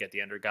streak at the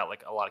end, or got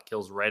like a lot of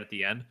kills right at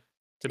the end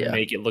to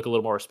make it look a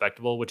little more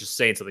respectable, which is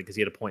saying something because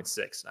he had a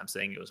 0.6. I'm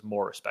saying it was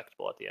more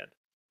respectable at the end.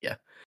 Yeah.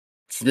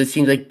 This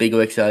seems like Big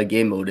Wake's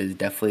game mode is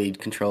definitely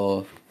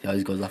control. He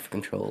always goes off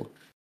control.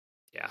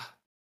 Yeah.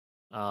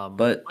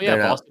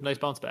 Boston, nice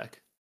bounce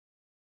back.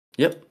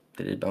 Yep,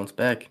 they did bounce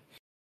back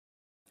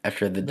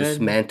after the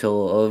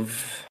dismantle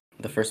of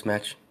the first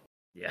match.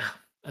 Yeah.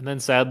 And then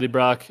sadly,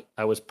 Brock,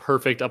 I was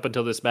perfect up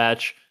until this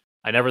match.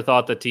 I never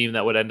thought the team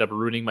that would end up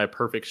ruining my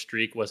perfect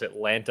streak was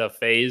Atlanta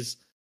Faze.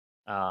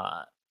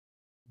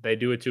 They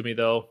do it to me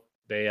though.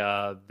 They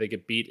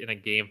get beat in a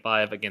game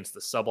 5 against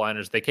the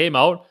Subliners. They came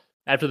out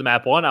after the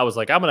map 1. I was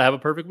like, I'm gonna have a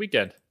perfect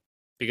weekend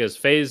because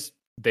Faze,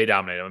 they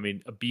dominated. I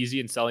mean, Abizi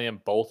and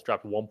Celium both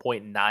dropped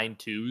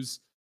 1.92s.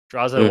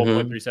 Draws at a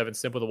 1.37,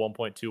 Simp with a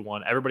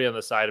 1.21. Everybody on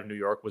the side of New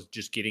York was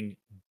just getting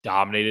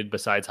dominated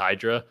besides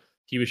Hydra.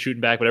 He was shooting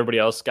back, but everybody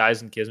else,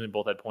 Guys and Kismet,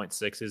 both had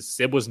 0.6s.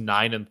 Sib was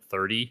 9 and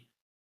 30.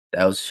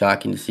 That was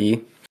shocking to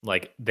see.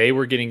 Like, they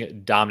were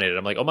getting dominated.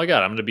 I'm like, oh my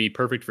God, I'm going to be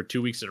perfect for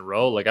 2 weeks in a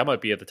row. Like, I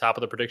might be at the top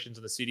of the predictions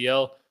in the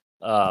CDL.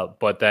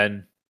 But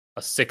then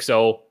a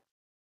 6-0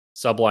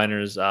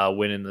 Subliners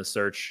win in the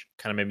search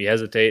kind of made me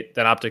hesitate.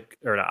 Then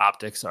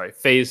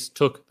Faze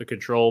took the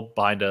control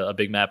behind a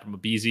big map from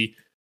Abizi.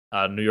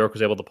 New York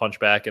was able to punch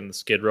back in the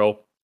Skid Row,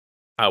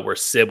 where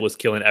Sib was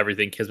killing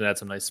everything. Kismet had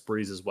some nice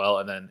sprees as well.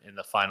 And then in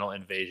the final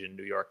invasion,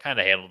 New York kind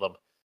of handled them.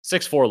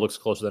 6-4 looks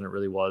closer than it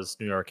really was.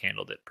 New York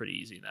handled it pretty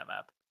easy in that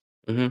map.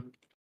 Mm-hmm.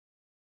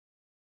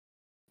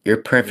 Your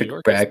perfect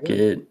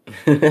bracket.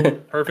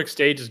 Perfect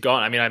stage is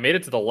gone. I mean, I made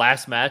it to the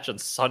last match on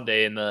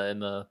Sunday in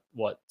the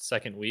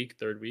third week?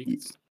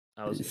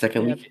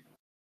 Second week?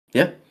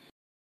 Yeah.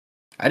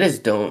 I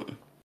just don't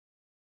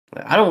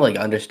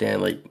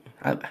understand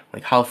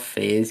how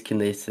Faze can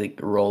they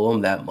roll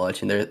them that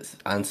much and they're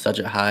on such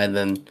a high, and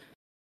then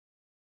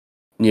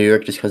New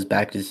York just comes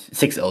back, just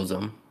 6-0s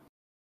them.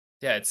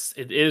 Yeah,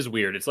 it is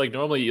weird. It's like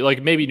normally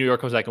maybe New York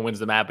comes back and wins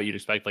the map, but you'd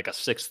expect like a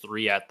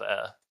 6-3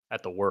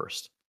 at the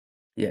worst.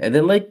 Yeah, and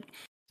then I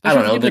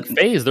don't know. Like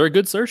Faze, they're a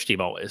good search team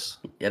always.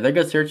 Yeah, they're a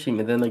good search team,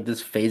 and then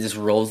this Faze just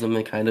rolls them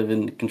and kind of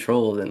in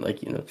control, and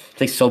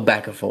it's so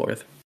back and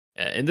forth.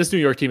 And this New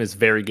York team is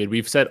very good.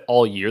 We've said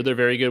all year they're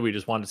very good. We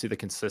just wanted to see the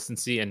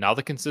consistency, and now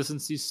the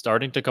consistency is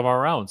starting to come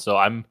around. So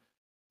I'm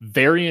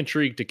very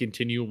intrigued to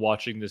continue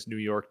watching this New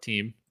York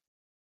team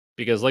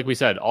because, like we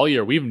said, all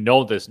year we've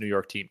known this New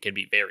York team can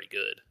be very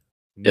good.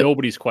 Yep.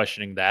 Nobody's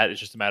questioning that. It's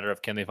just a matter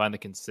of can they find the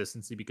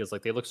consistency because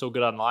they look so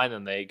good online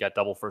and they got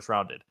double first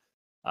rounded.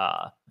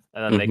 And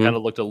then they kind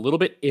of looked a little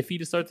bit iffy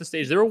to start the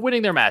stage. They were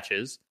winning their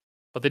matches,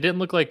 but they didn't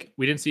look like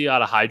we didn't see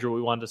out of Hydra what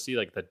we wanted to see,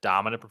 like the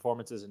dominant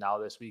performances. And now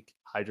this week,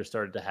 Hydra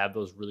started to have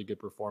those really good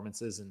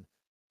performances, and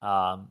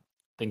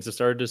things have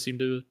started to seem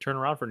to turn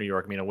around for New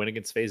York. I mean, a win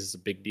against Faze is a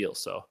big deal.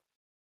 So,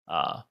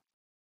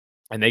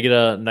 and they get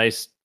a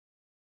nice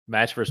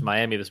match versus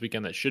Miami this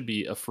weekend that should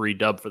be a free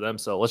dub for them.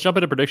 So let's jump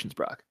into predictions,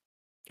 Brock.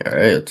 All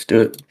right, let's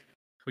do it.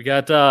 We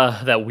got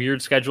that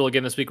weird schedule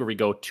again this week where we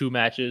go 2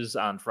 matches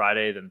on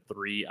Friday, then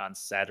 3 on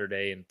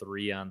Saturday, and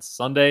 3 on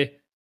Sunday.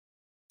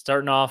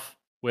 Starting off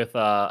with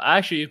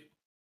actually,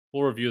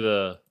 we'll review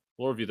the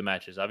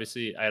matches.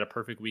 Obviously, I had a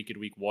perfect week in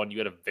week 1. You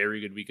had a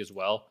very good week as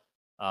well.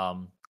 I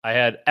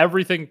had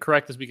everything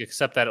correct this week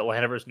except that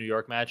Atlanta versus New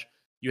York match.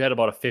 You had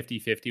about a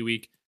 50-50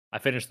 week. I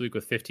finished the week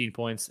with 15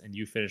 points, and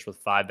you finished with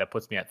 5. That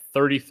puts me at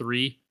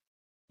 33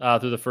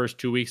 through the first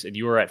 2 weeks, and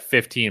you were at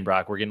 15,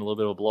 Brock. We're getting a little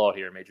bit of a blowout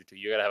here in Major 2.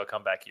 You got to have a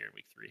comeback here in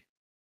week 3.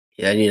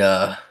 Yeah, I need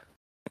to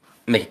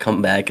make a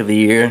comeback of the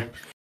year.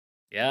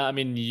 Yeah, I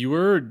mean, we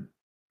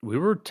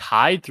were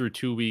tied through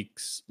 2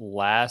 weeks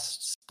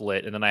last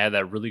split, and then I had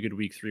that really good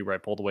week 3 where I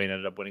pulled away and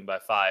ended up winning by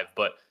 5.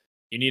 But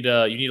you need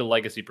a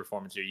legacy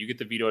performance here. You get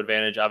the veto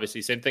advantage.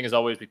 Obviously, same thing as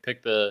always. We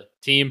pick the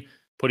team,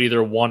 put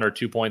either 1 or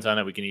 2 points on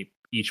it. We can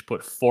each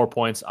put 4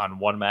 points on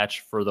one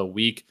match for the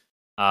week.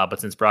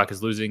 But since Brock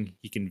is losing,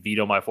 he can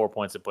veto my 4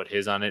 points and put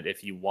his on it if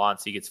he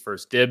wants. He gets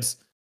first dibs.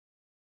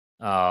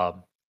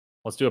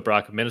 Let's do it,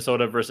 Brock.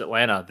 Minnesota versus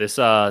Atlanta. This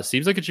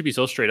seems like it should be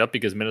so straight up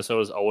because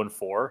Minnesota's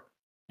 0-4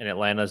 and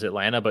Atlanta's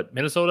Atlanta. But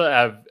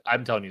Minnesota,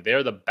 I'm telling you,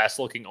 they're the best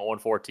looking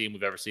 0-4 team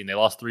we've ever seen. They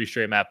lost 3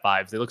 straight map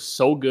 5s. They look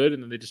so good,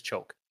 and then they just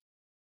choke.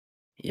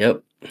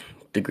 Yep,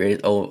 the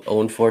great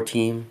 0-4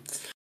 team.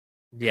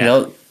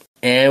 Yeah.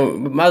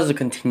 And we might as well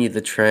continue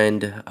the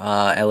trend.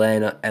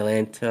 Atlanta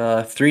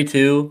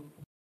 3-2.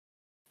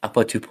 I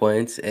put 2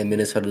 points, and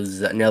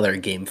Minnesota's another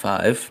game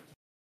 5.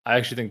 I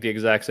actually think the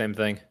exact same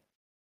thing.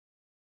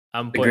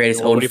 I'm the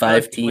greatest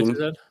 0-5 team.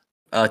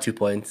 2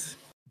 points.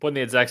 Putting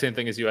the exact same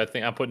thing as you. I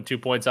think I'm putting 2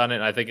 points on it,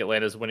 and I think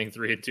Atlanta's winning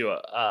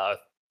 3-2.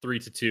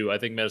 3-2. I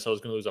think Minnesota's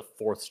going to lose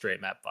a 4th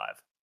straight map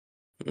 5.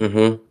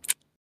 Mm-hmm.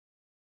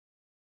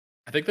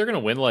 I think they're going to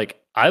win.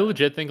 I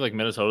legit think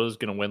Minnesota's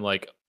going to win.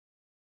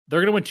 They're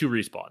going to win 2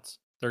 respawns.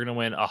 They're going to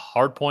win a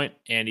hard point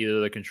and either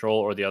the control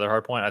or the other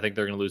hard point. I think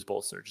they're going to lose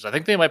both searches. I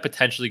think they might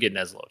potentially get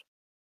Neslo'd.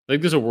 I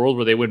think there's a world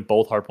where they win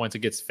both hard points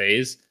against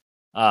Faze.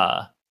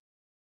 And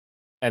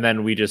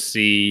then we just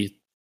see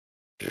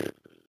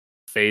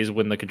Faze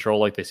win the control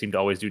like they seem to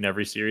always do in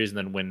every series and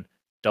then win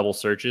double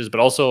searches. But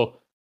also,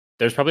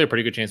 there's probably a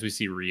pretty good chance we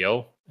see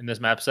Rio in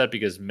this map set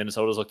because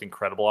Minnesota's looked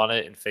incredible on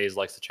it and Faze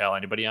likes to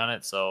challenge anybody on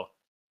it. So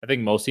I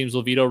think most teams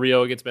will veto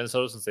Rio against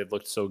Minnesota since they've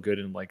looked so good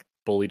and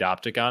bullied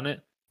OpTic on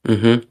it.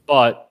 Mm-hmm.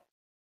 But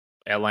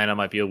Atlanta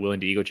might be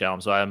willing to ego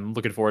challenge. So I'm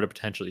looking forward to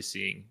potentially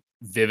seeing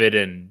Vivid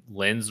and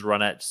Linz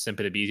run at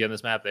Simpa on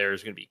this map.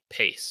 There's going to be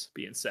pace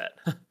being set.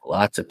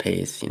 Lots of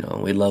pace.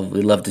 We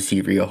love to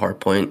see Rio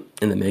Hardpoint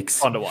in the mix.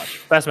 Fun to watch.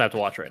 Best map to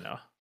watch right now.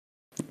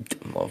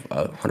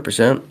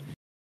 100%.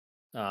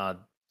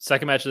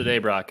 Second match of the day,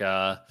 Brock.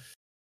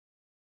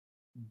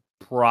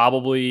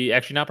 Probably,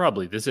 actually not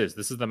probably. This is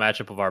the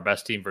matchup of our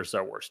best team versus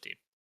our worst team.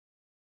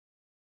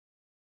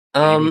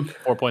 4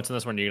 points in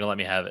this one. You're gonna let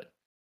me have it.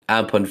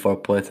 I'm putting 4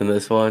 points in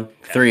this one.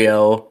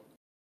 3-0.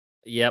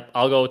 Yep,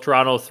 I'll go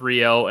Toronto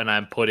 3-0, and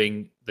I'm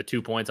putting the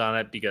 2 points on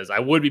it because I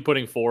would be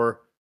putting 4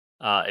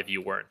 if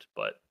you weren't.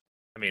 But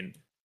I mean,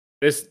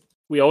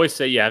 we always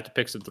say you have to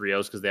pick some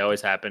 3-0s because they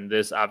always happen.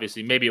 This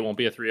obviously maybe it won't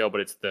be a 3-0, but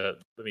it's the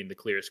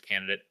clearest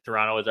candidate.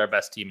 Toronto is our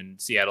best team,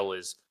 and Seattle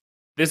is.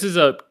 This is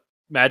a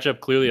matchup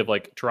clearly of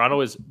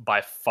Toronto is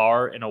by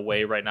far and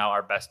away right now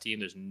our best team.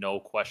 There's no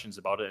questions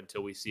about it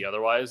until we see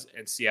otherwise.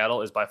 And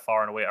Seattle is by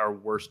far and away our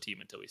worst team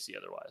until we see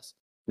otherwise.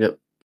 Yep.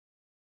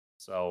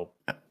 So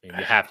you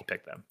have to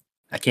pick them.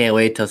 I can't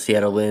wait till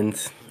Seattle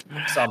wins.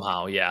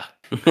 Somehow, yeah.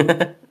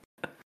 But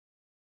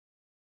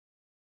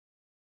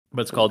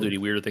it's Call of Duty.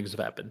 Weirder things have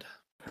happened.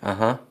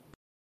 Uh-huh.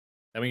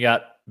 Then we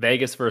got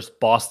Vegas versus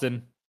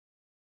Boston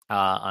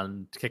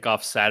on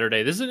kickoff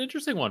Saturday. This is an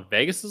interesting one.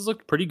 Vegas has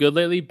looked pretty good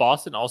lately.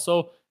 Boston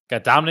also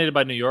got dominated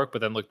by New York, but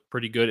then looked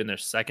pretty good in their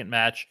second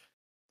match.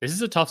 This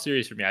is a tough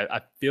series for me.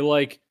 I feel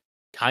like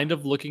kind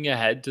of looking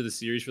ahead to the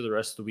series for the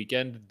rest of the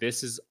weekend,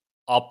 this is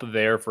up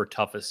there for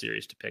toughest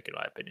series to pick, in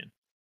my opinion.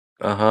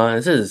 Uh-huh.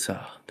 This is,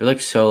 they look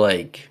so,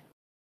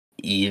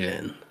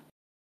 even.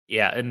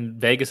 Yeah, and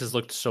Vegas has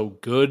looked so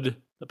good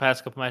the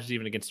past couple matches,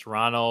 even against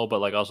Toronto,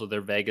 but also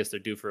they're Vegas, they're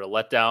due for a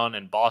letdown,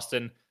 and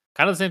Boston,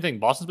 kind of the same thing.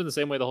 Boston's been the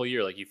same way the whole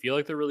year. You feel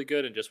like they're really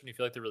good, and just when you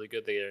feel like they're really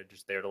good, they are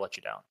just there to let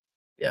you down.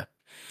 Yeah.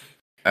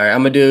 All right,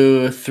 I'm going to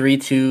do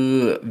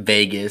 3-2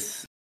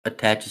 Vegas.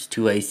 Attaches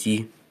to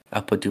AC.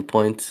 I'll put 2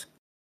 points.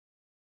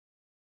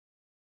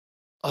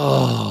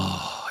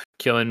 Oh,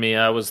 killing me.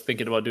 I was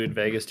thinking about doing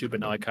Vegas too, but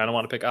now I kind of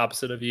want to pick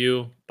opposite of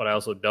you, but I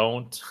also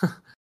don't.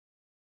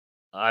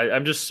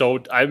 I'm just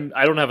I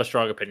don't have a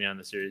strong opinion on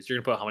the series. You're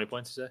gonna put how many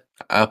points, you say?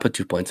 I'll put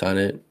 2 points on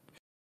it.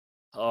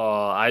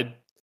 Oh,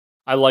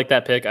 I like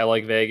that pick. I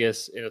like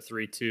Vegas in a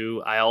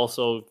 3-2.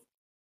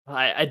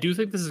 I do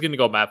think this is going to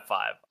go map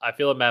 5. I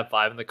feel a map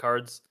 5 in the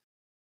cards.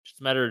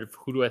 Just a matter of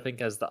who do I think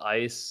has the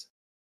ice.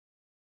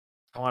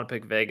 I want to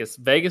pick Vegas.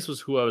 Vegas was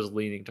who I was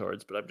leaning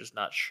towards, but I'm just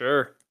not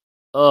sure.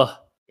 Ugh.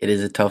 It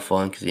is a tough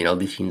one because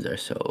these teams are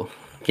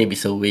can be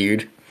so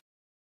weird.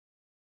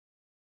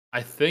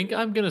 I think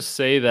I'm going to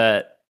say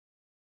that.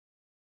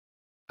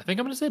 I think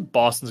I'm going to say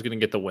Boston's going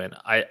to get the win.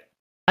 I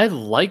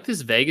like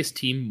this Vegas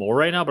team more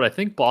right now, but I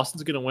think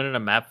Boston's going to win in a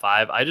map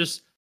 5.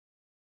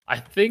 I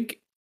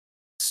think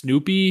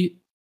Snoopy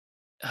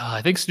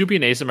and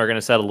Asim are going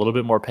to set a little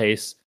bit more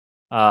pace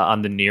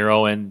on the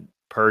Nero and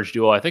Purge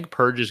duo. I think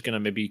Purge is going to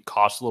maybe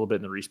cost a little bit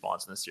in the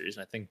respawns in this series,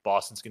 and I think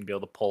Boston's going to be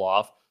able to pull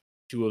off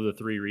 2 of the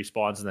 3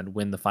 respawns and then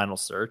win the final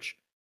search.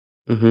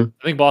 Mm-hmm.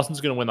 I think Boston's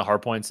going to win the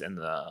hard points in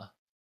the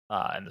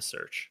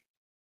search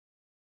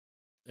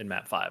in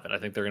map 5, and I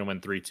think they're going to win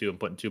 3-2 and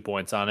putting 2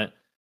 points on it.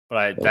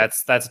 But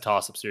that's a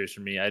toss-up series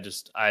for me.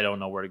 I don't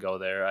know where to go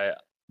there.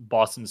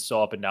 Boston's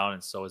so up and down,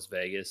 and so is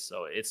Vegas,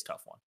 so it's a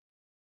tough one.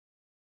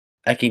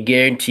 I can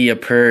guarantee a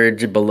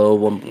Purge below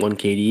 1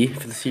 KD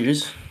for the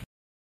series.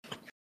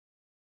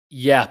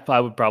 Yeah, I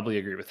would probably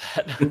agree with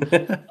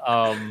that.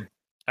 All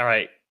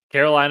right,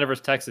 Carolina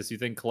versus Texas. You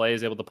think Clay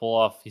is able to pull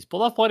off? He's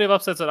pulled off plenty of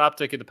upsets on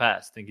OpTic in the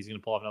past. Think he's going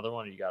to pull off another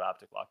one, or you got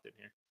OpTic locked in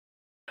here?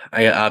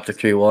 I got OpTic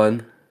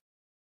 3-1.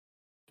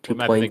 2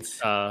 points.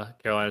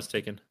 Carolina's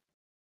taking.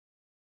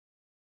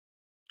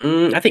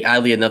 I think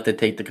oddly enough they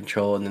take the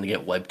control and then they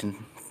get wiped in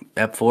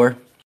map 4. I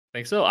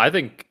think so. I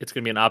think it's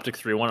going to be an OpTic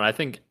 3-1. I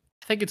think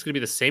it's going to be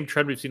the same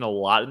trend we've seen a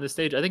lot in this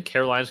stage. I think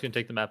Carolina's going to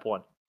take the map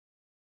 1.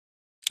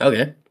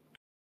 Okay.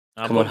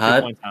 Come on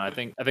hot. I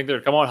think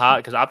they're come out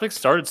hot because OpTic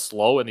started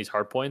slow in these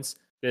hard points.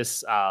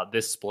 This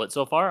split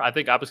so far. I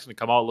think OpTic's going to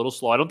come out a little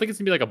slow. I don't think it's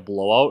going to be like a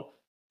blowout.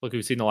 Look,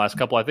 we've seen the last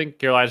couple. I think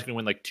Carolina's going to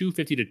win like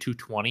 250 to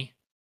 220.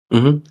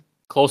 Mm-hmm.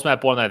 Close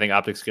map 1. I think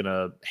OpTic's going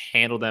to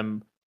handle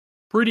them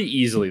pretty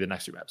easily the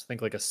next 2 maps. I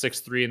think like a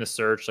 6-3 in the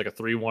search, like a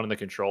 3-1 in the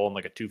control, and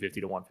like a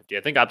 250 to 150.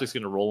 I think OpTic's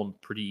going to roll them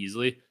pretty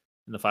easily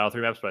in the final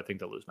 3 maps, but I think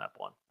they'll lose map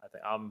 1. I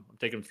think I'm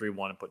taking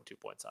 3-1 and putting 2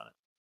 points on it.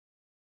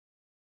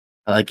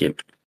 I like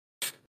it.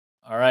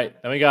 All right.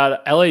 Then we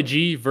got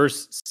LAG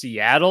versus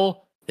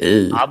Seattle.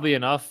 Ew. Oddly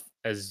enough,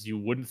 as you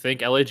wouldn't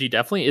think, LAG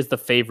definitely is the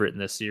favorite in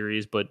this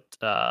series, but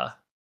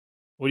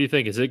what do you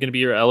think? Is it going to be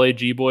your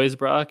LAG boys,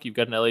 Brock? You've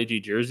got an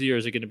LAG jersey, or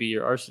is it going to be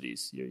your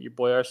Arcides, your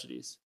boy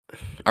Arcides?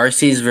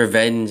 RC's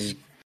revenge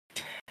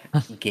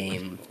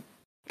game,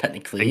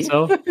 technically. Think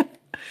so?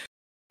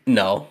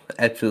 No,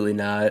 absolutely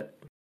not.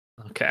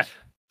 Okay. I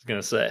was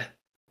going to say.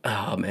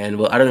 Oh, man.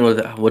 Well, I don't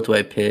know what do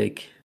I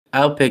pick.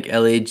 I'll pick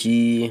LAG.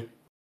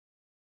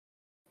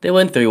 They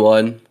went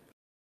 3-1.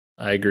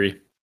 I agree.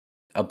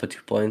 I'll put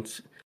 2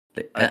 points.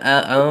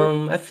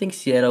 I think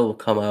Seattle will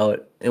come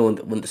out and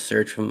win the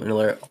search from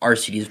another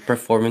RCD's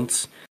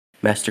performance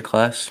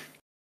masterclass.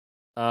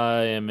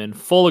 I am in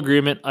full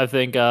agreement. I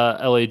think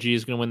LAG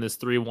is going to win this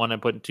 3-1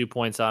 and putting 2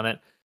 points on it.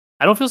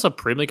 I don't feel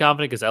supremely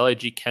confident because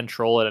LAG can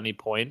troll at any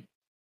point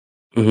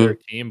with their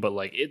team, but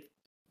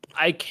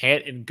I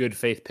can't in good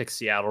faith pick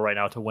Seattle right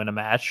now to win a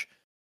match.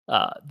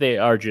 They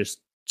are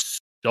just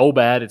so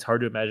bad. It's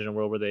hard to imagine a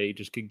world where they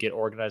just could get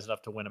organized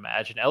enough to win a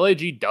match. And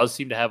LAG does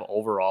seem to have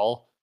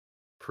overall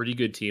pretty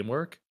good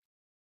teamwork.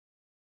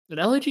 And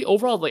LAG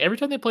overall, like every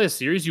time they play a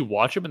series, you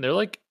watch them and they're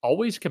like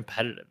always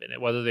competitive in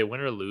it, whether they win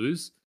or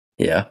lose.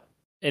 Yeah.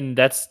 And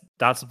that's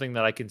not something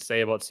that I can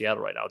say about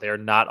Seattle right now. They are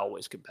not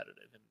always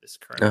competitive in this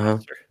current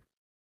roster.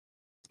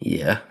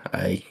 Yeah,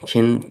 I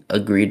can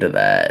agree to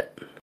that.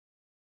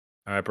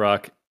 All right,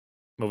 Brock.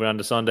 Moving on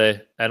to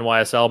Sunday,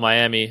 NYSL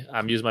Miami.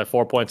 I'm using my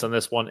 4 points on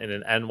this one in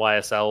an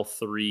NYSL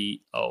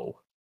 3-0.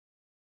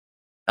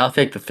 I'll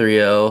take the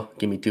 3-0.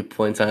 Give me 2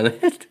 points on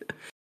it.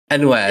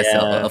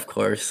 NYSL, of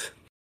course.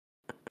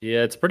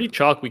 Yeah, it's pretty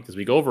chalk week this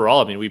week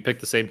overall. I mean, we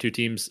picked the same 2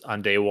 teams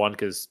on day 1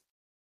 because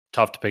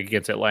tough to pick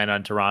against Atlanta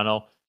and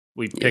Toronto.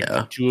 We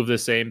picked 2 of the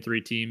same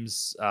 3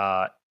 teams,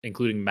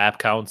 including map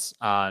counts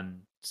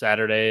on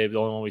Saturday. The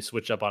only one we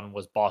switched up on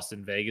was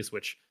Boston Vegas,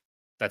 which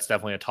that's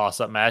definitely a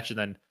toss-up match. And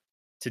then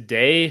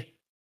today,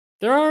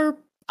 I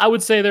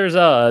would say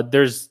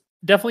there's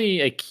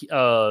definitely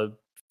a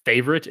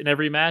favorite in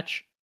every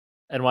match.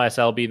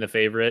 NYSL being the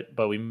favorite,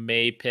 but we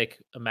may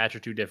pick a match or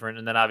 2 different.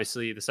 And then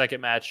obviously the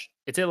second match,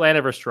 it's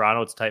Atlanta versus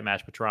Toronto. It's a tight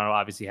match, but Toronto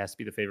obviously has to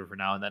be the favorite for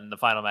now. And then the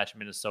final match in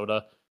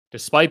Minnesota,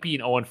 despite being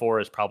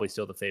 0-4, is probably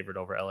still the favorite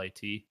over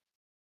LAT.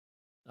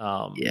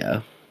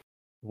 Yeah.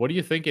 What are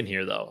you thinking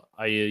here, though?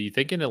 Are you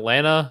thinking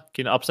Atlanta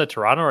can upset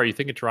Toronto, or are you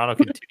thinking Toronto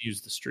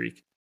continues the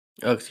streak?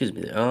 Oh, excuse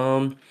me.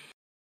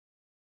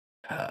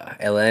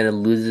 Atlanta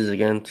loses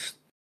against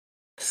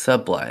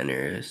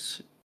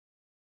Subliners.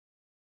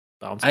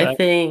 I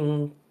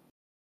think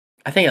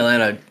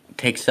Atlanta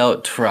takes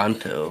out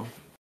Toronto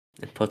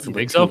and puts them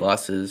with 2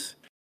 losses.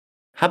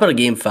 How about a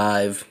game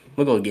 5?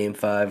 We'll go game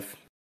 5.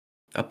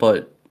 I'll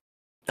put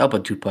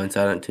 2 points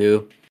on it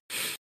too. I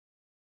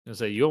was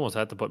gonna say you almost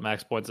have to put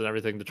max points on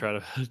everything to try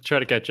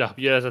to catch up.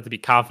 You guys have to be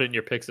confident in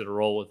your picks and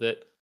roll with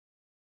it.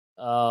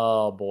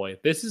 Oh boy,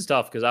 this is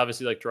tough because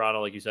obviously, like Toronto,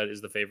 like you said,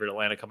 is the favorite.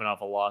 Atlanta coming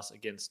off a loss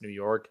against New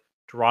York.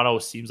 Toronto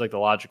seems like the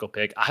logical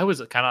pick. I was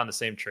kind of on the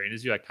same train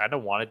as you. I kind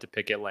of wanted to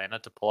pick Atlanta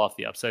to pull off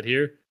the upset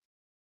here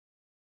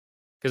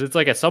because it's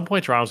like at some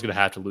point Toronto's going to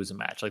have to lose a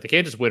match. Like they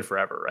can't just win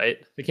forever, right?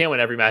 They can't win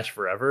every match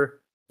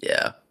forever.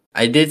 Yeah.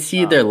 I did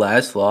see their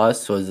last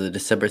loss was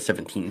December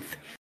 17th.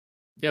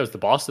 Yeah, it was the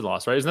Boston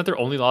loss, right? Isn't that their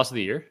only loss of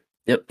the year?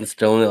 Yep, it's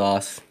their only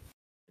loss.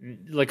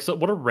 Like, so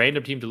what a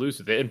random team to lose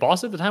with it. And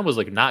Boston at the time was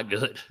like not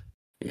good.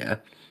 Yeah.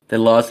 They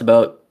lost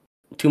about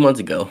 2 months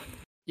ago.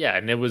 Yeah,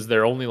 and it was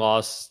their only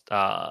loss.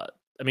 I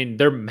mean,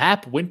 their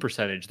map win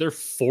percentage, they're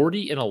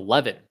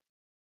 40-11.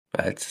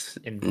 That's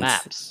in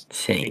maps,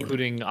 insane.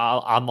 including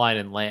online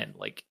and LAN.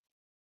 Like,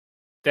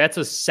 that's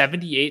a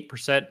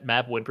 78%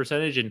 map win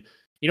percentage. And,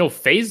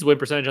 Faze's win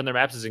percentage on their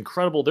maps is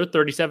incredible. They're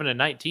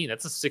 37-19.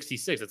 That's a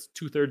 66. That's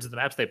 2/3 of the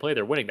maps they play,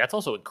 they're winning. That's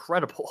also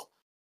incredible.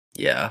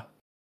 Yeah.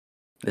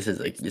 This is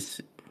like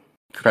just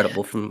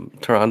incredible from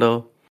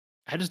Toronto.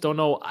 I just don't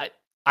know.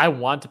 I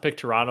want to pick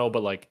Toronto,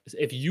 but like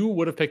if you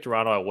would have picked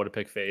Toronto, I would have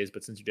picked Faze.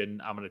 But since you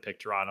didn't, I'm going to pick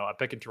Toronto. I'm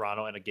picking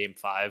Toronto in a game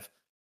 5.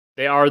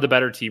 They are the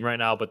better team right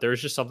now, but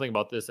there's just something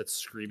about this that's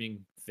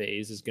screaming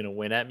Faze is going to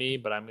win at me.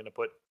 But I'm going to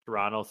put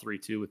Toronto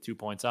 3-2 with 2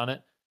 points on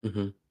it.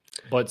 Mm-hmm.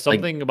 But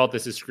something about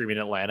this is screaming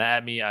Atlanta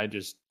at me. I'm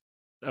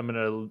going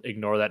to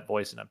ignore that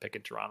voice and I'm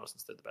picking Toronto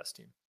since they're the best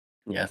team.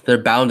 Yeah,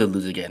 they're bound to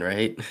lose again,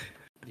 right?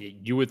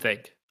 You would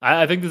think.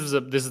 I think this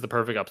is the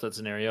perfect upset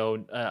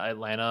scenario.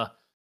 Atlanta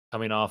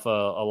coming off a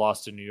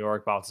loss to New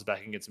York, bounces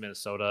back against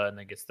Minnesota, and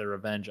then gets their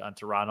revenge on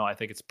Toronto. I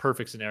think it's a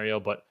perfect scenario,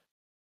 but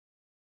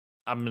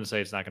I'm going to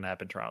say it's not going to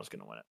happen. Toronto's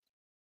going to win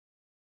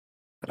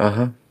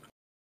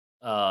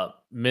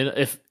it.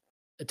 If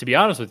to be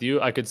honest with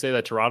you, I could say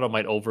that Toronto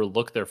might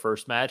overlook their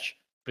first match,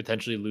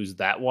 potentially lose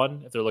that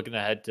one if they're looking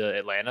ahead to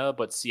Atlanta.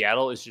 But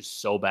Seattle is just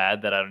so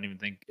bad that I don't even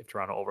think if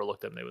Toronto overlooked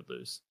them, they would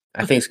lose.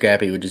 I think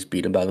Scrappy would just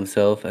beat him by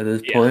himself at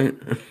this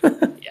point.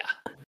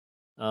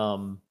 Yeah.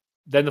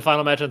 Then the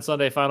final match on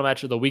Sunday, final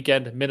match of the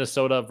weekend,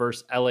 Minnesota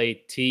versus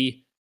LAT.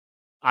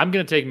 I'm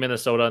going to take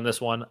Minnesota in this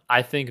one.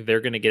 I think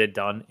they're going to get it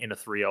done in a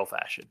 3-0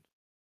 fashion.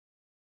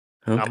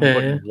 Okay. I'm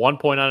putting 1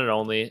 point on it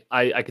only.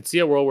 I could see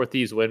a world where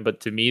Thieves win,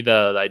 but to me,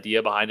 the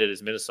idea behind it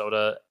is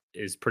Minnesota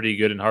is pretty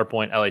good in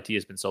hardpoint. LAT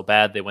has been so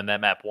bad. They win that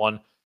map 1. I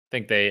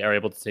think they are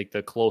able to take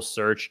the close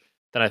search.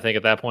 Then I think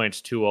at that point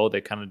it's 2-0.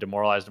 They kind of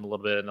demoralized them a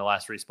little bit in the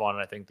last respawn, and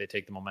I think they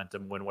take the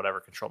momentum, win whatever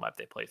control map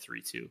they play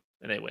 3-2,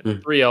 and they win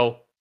 3-0,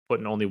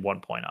 putting only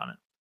 1 point on it.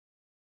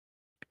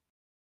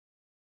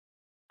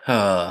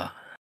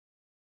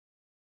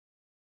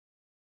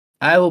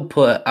 I will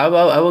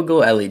go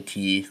LAT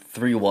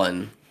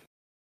 3-1.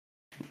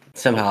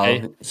 Somehow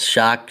Okay.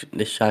 shock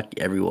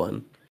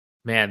everyone.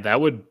 Man,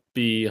 that would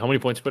be how many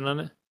points you putting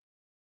on it?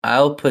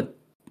 I'll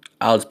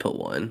just put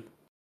 1.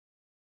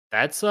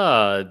 That's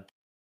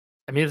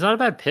I mean, it's not a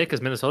bad pick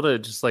because Minnesota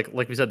just like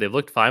we said, they've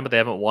looked fine, but they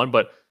haven't won.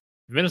 But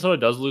if Minnesota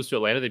does lose to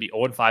Atlanta, they'd be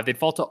 0-5. They'd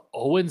fall to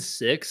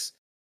 0-6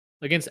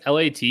 against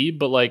LAT.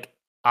 But like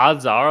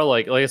odds are,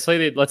 like let's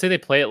say they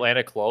play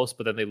Atlanta close,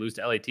 but then they lose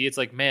to LAT. It's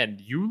like, man,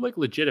 you like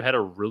legit have had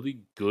a really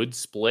good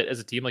split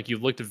as a team. Like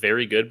you've looked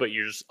very good, but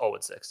you're just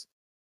 0-6.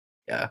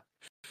 Yeah,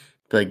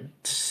 like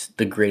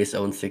the greatest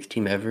 0-6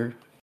 team ever.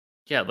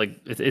 Yeah, like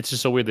it's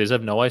just so weird. They just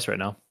have no ice right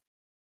now.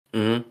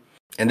 Mm-hmm.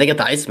 And they got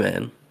the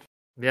Iceman.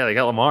 Yeah, they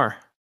got Lamar.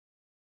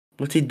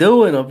 What's he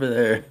doing over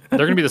there? They're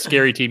going to be the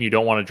scary team you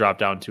don't want to drop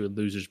down to a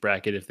loser's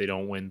bracket if they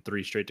don't win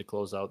 3 straight to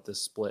close out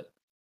this split.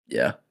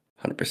 Yeah,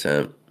 100%.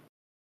 They're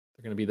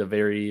going to be the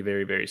very,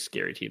 very, very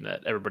scary team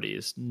that everybody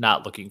is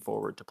not looking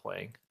forward to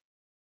playing.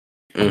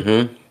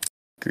 Mm-hmm.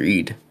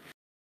 Agreed.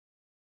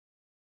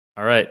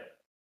 All right.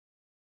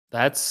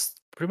 That's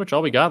pretty much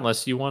all we got,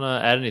 unless you want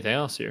to add anything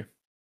else here.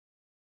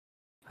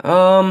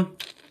 No,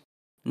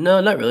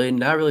 not really.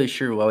 Not really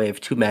sure why we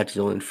have 2 matches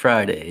on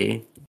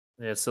Friday.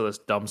 Yeah, it's still this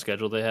dumb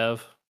schedule they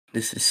have.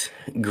 This is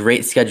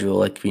great schedule.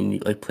 Like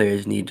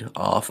players need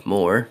off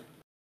more.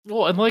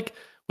 Well, and like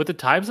with the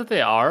times that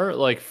they are,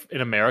 like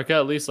in America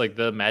at least, like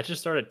the matches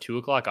start at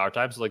 2:00 our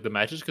time, so like the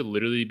matches could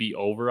literally be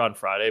over on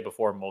Friday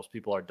before most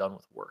people are done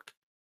with work.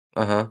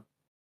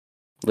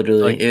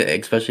 Literally,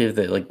 especially if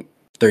they're like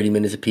 30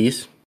 minutes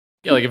apiece.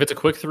 Yeah, like if it's a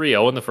quick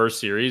 3-0 in the first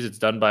series, it's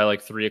done by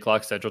like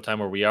 3:00 Central Time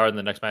where we are, and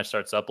the next match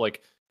starts up.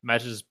 Like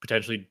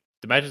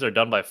the matches are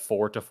done by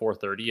 4 to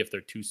 4:30 if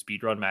they're 2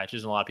 speedrun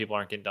matches, and a lot of people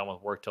aren't getting done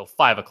with work till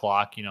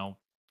 5:00.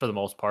 For the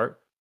most part.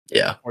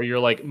 Yeah. Or you're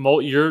like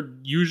you're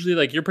usually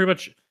like you're pretty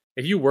much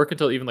if you work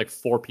until even like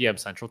 4 p.m.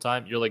 Central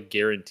Time, you're like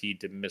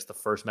guaranteed to miss the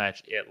first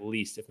match at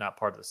least, if not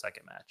part of the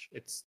second match.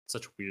 It's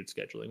such weird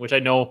scheduling, which I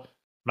know I'm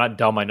not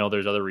dumb. I know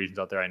there's other reasons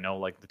out there. I know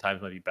like the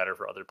times might be better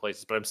for other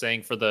places, but I'm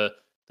saying for the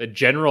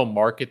general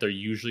market, they're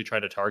usually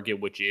trying to target,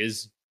 which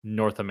is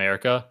North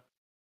America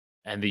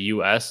and the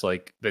US.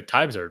 Like the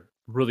times are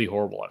really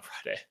horrible on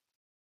Friday.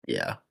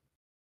 Yeah.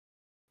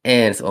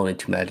 And it's only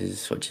 2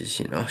 matches, which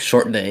is,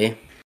 short day,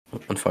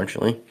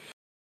 unfortunately.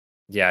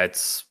 Yeah,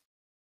 it's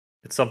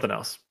something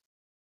else.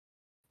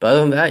 But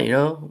other than that,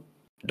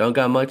 Don't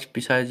got much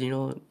besides,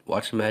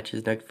 watch some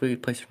matches next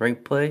week, play some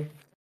ranked play.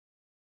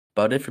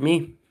 About it for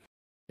me.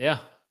 Yeah.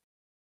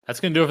 That's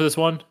going to do it for this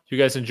one. If you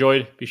guys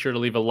enjoyed, be sure to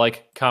leave a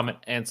like, comment,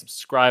 and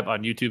subscribe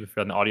on YouTube. If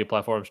you're on the audio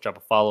platforms, drop a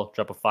follow,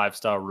 drop a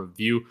 5-star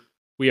review.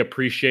 We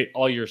appreciate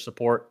all your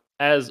support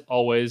as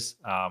always.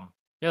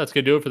 That's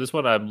going to do it for this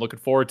one. I'm looking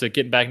forward to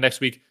getting back next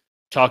week,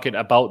 talking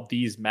about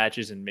these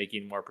matches and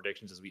making more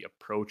predictions as we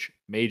approach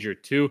Major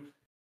 2.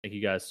 Thank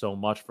you guys so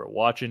much for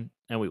watching,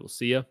 and we will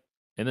see you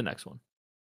in the next one.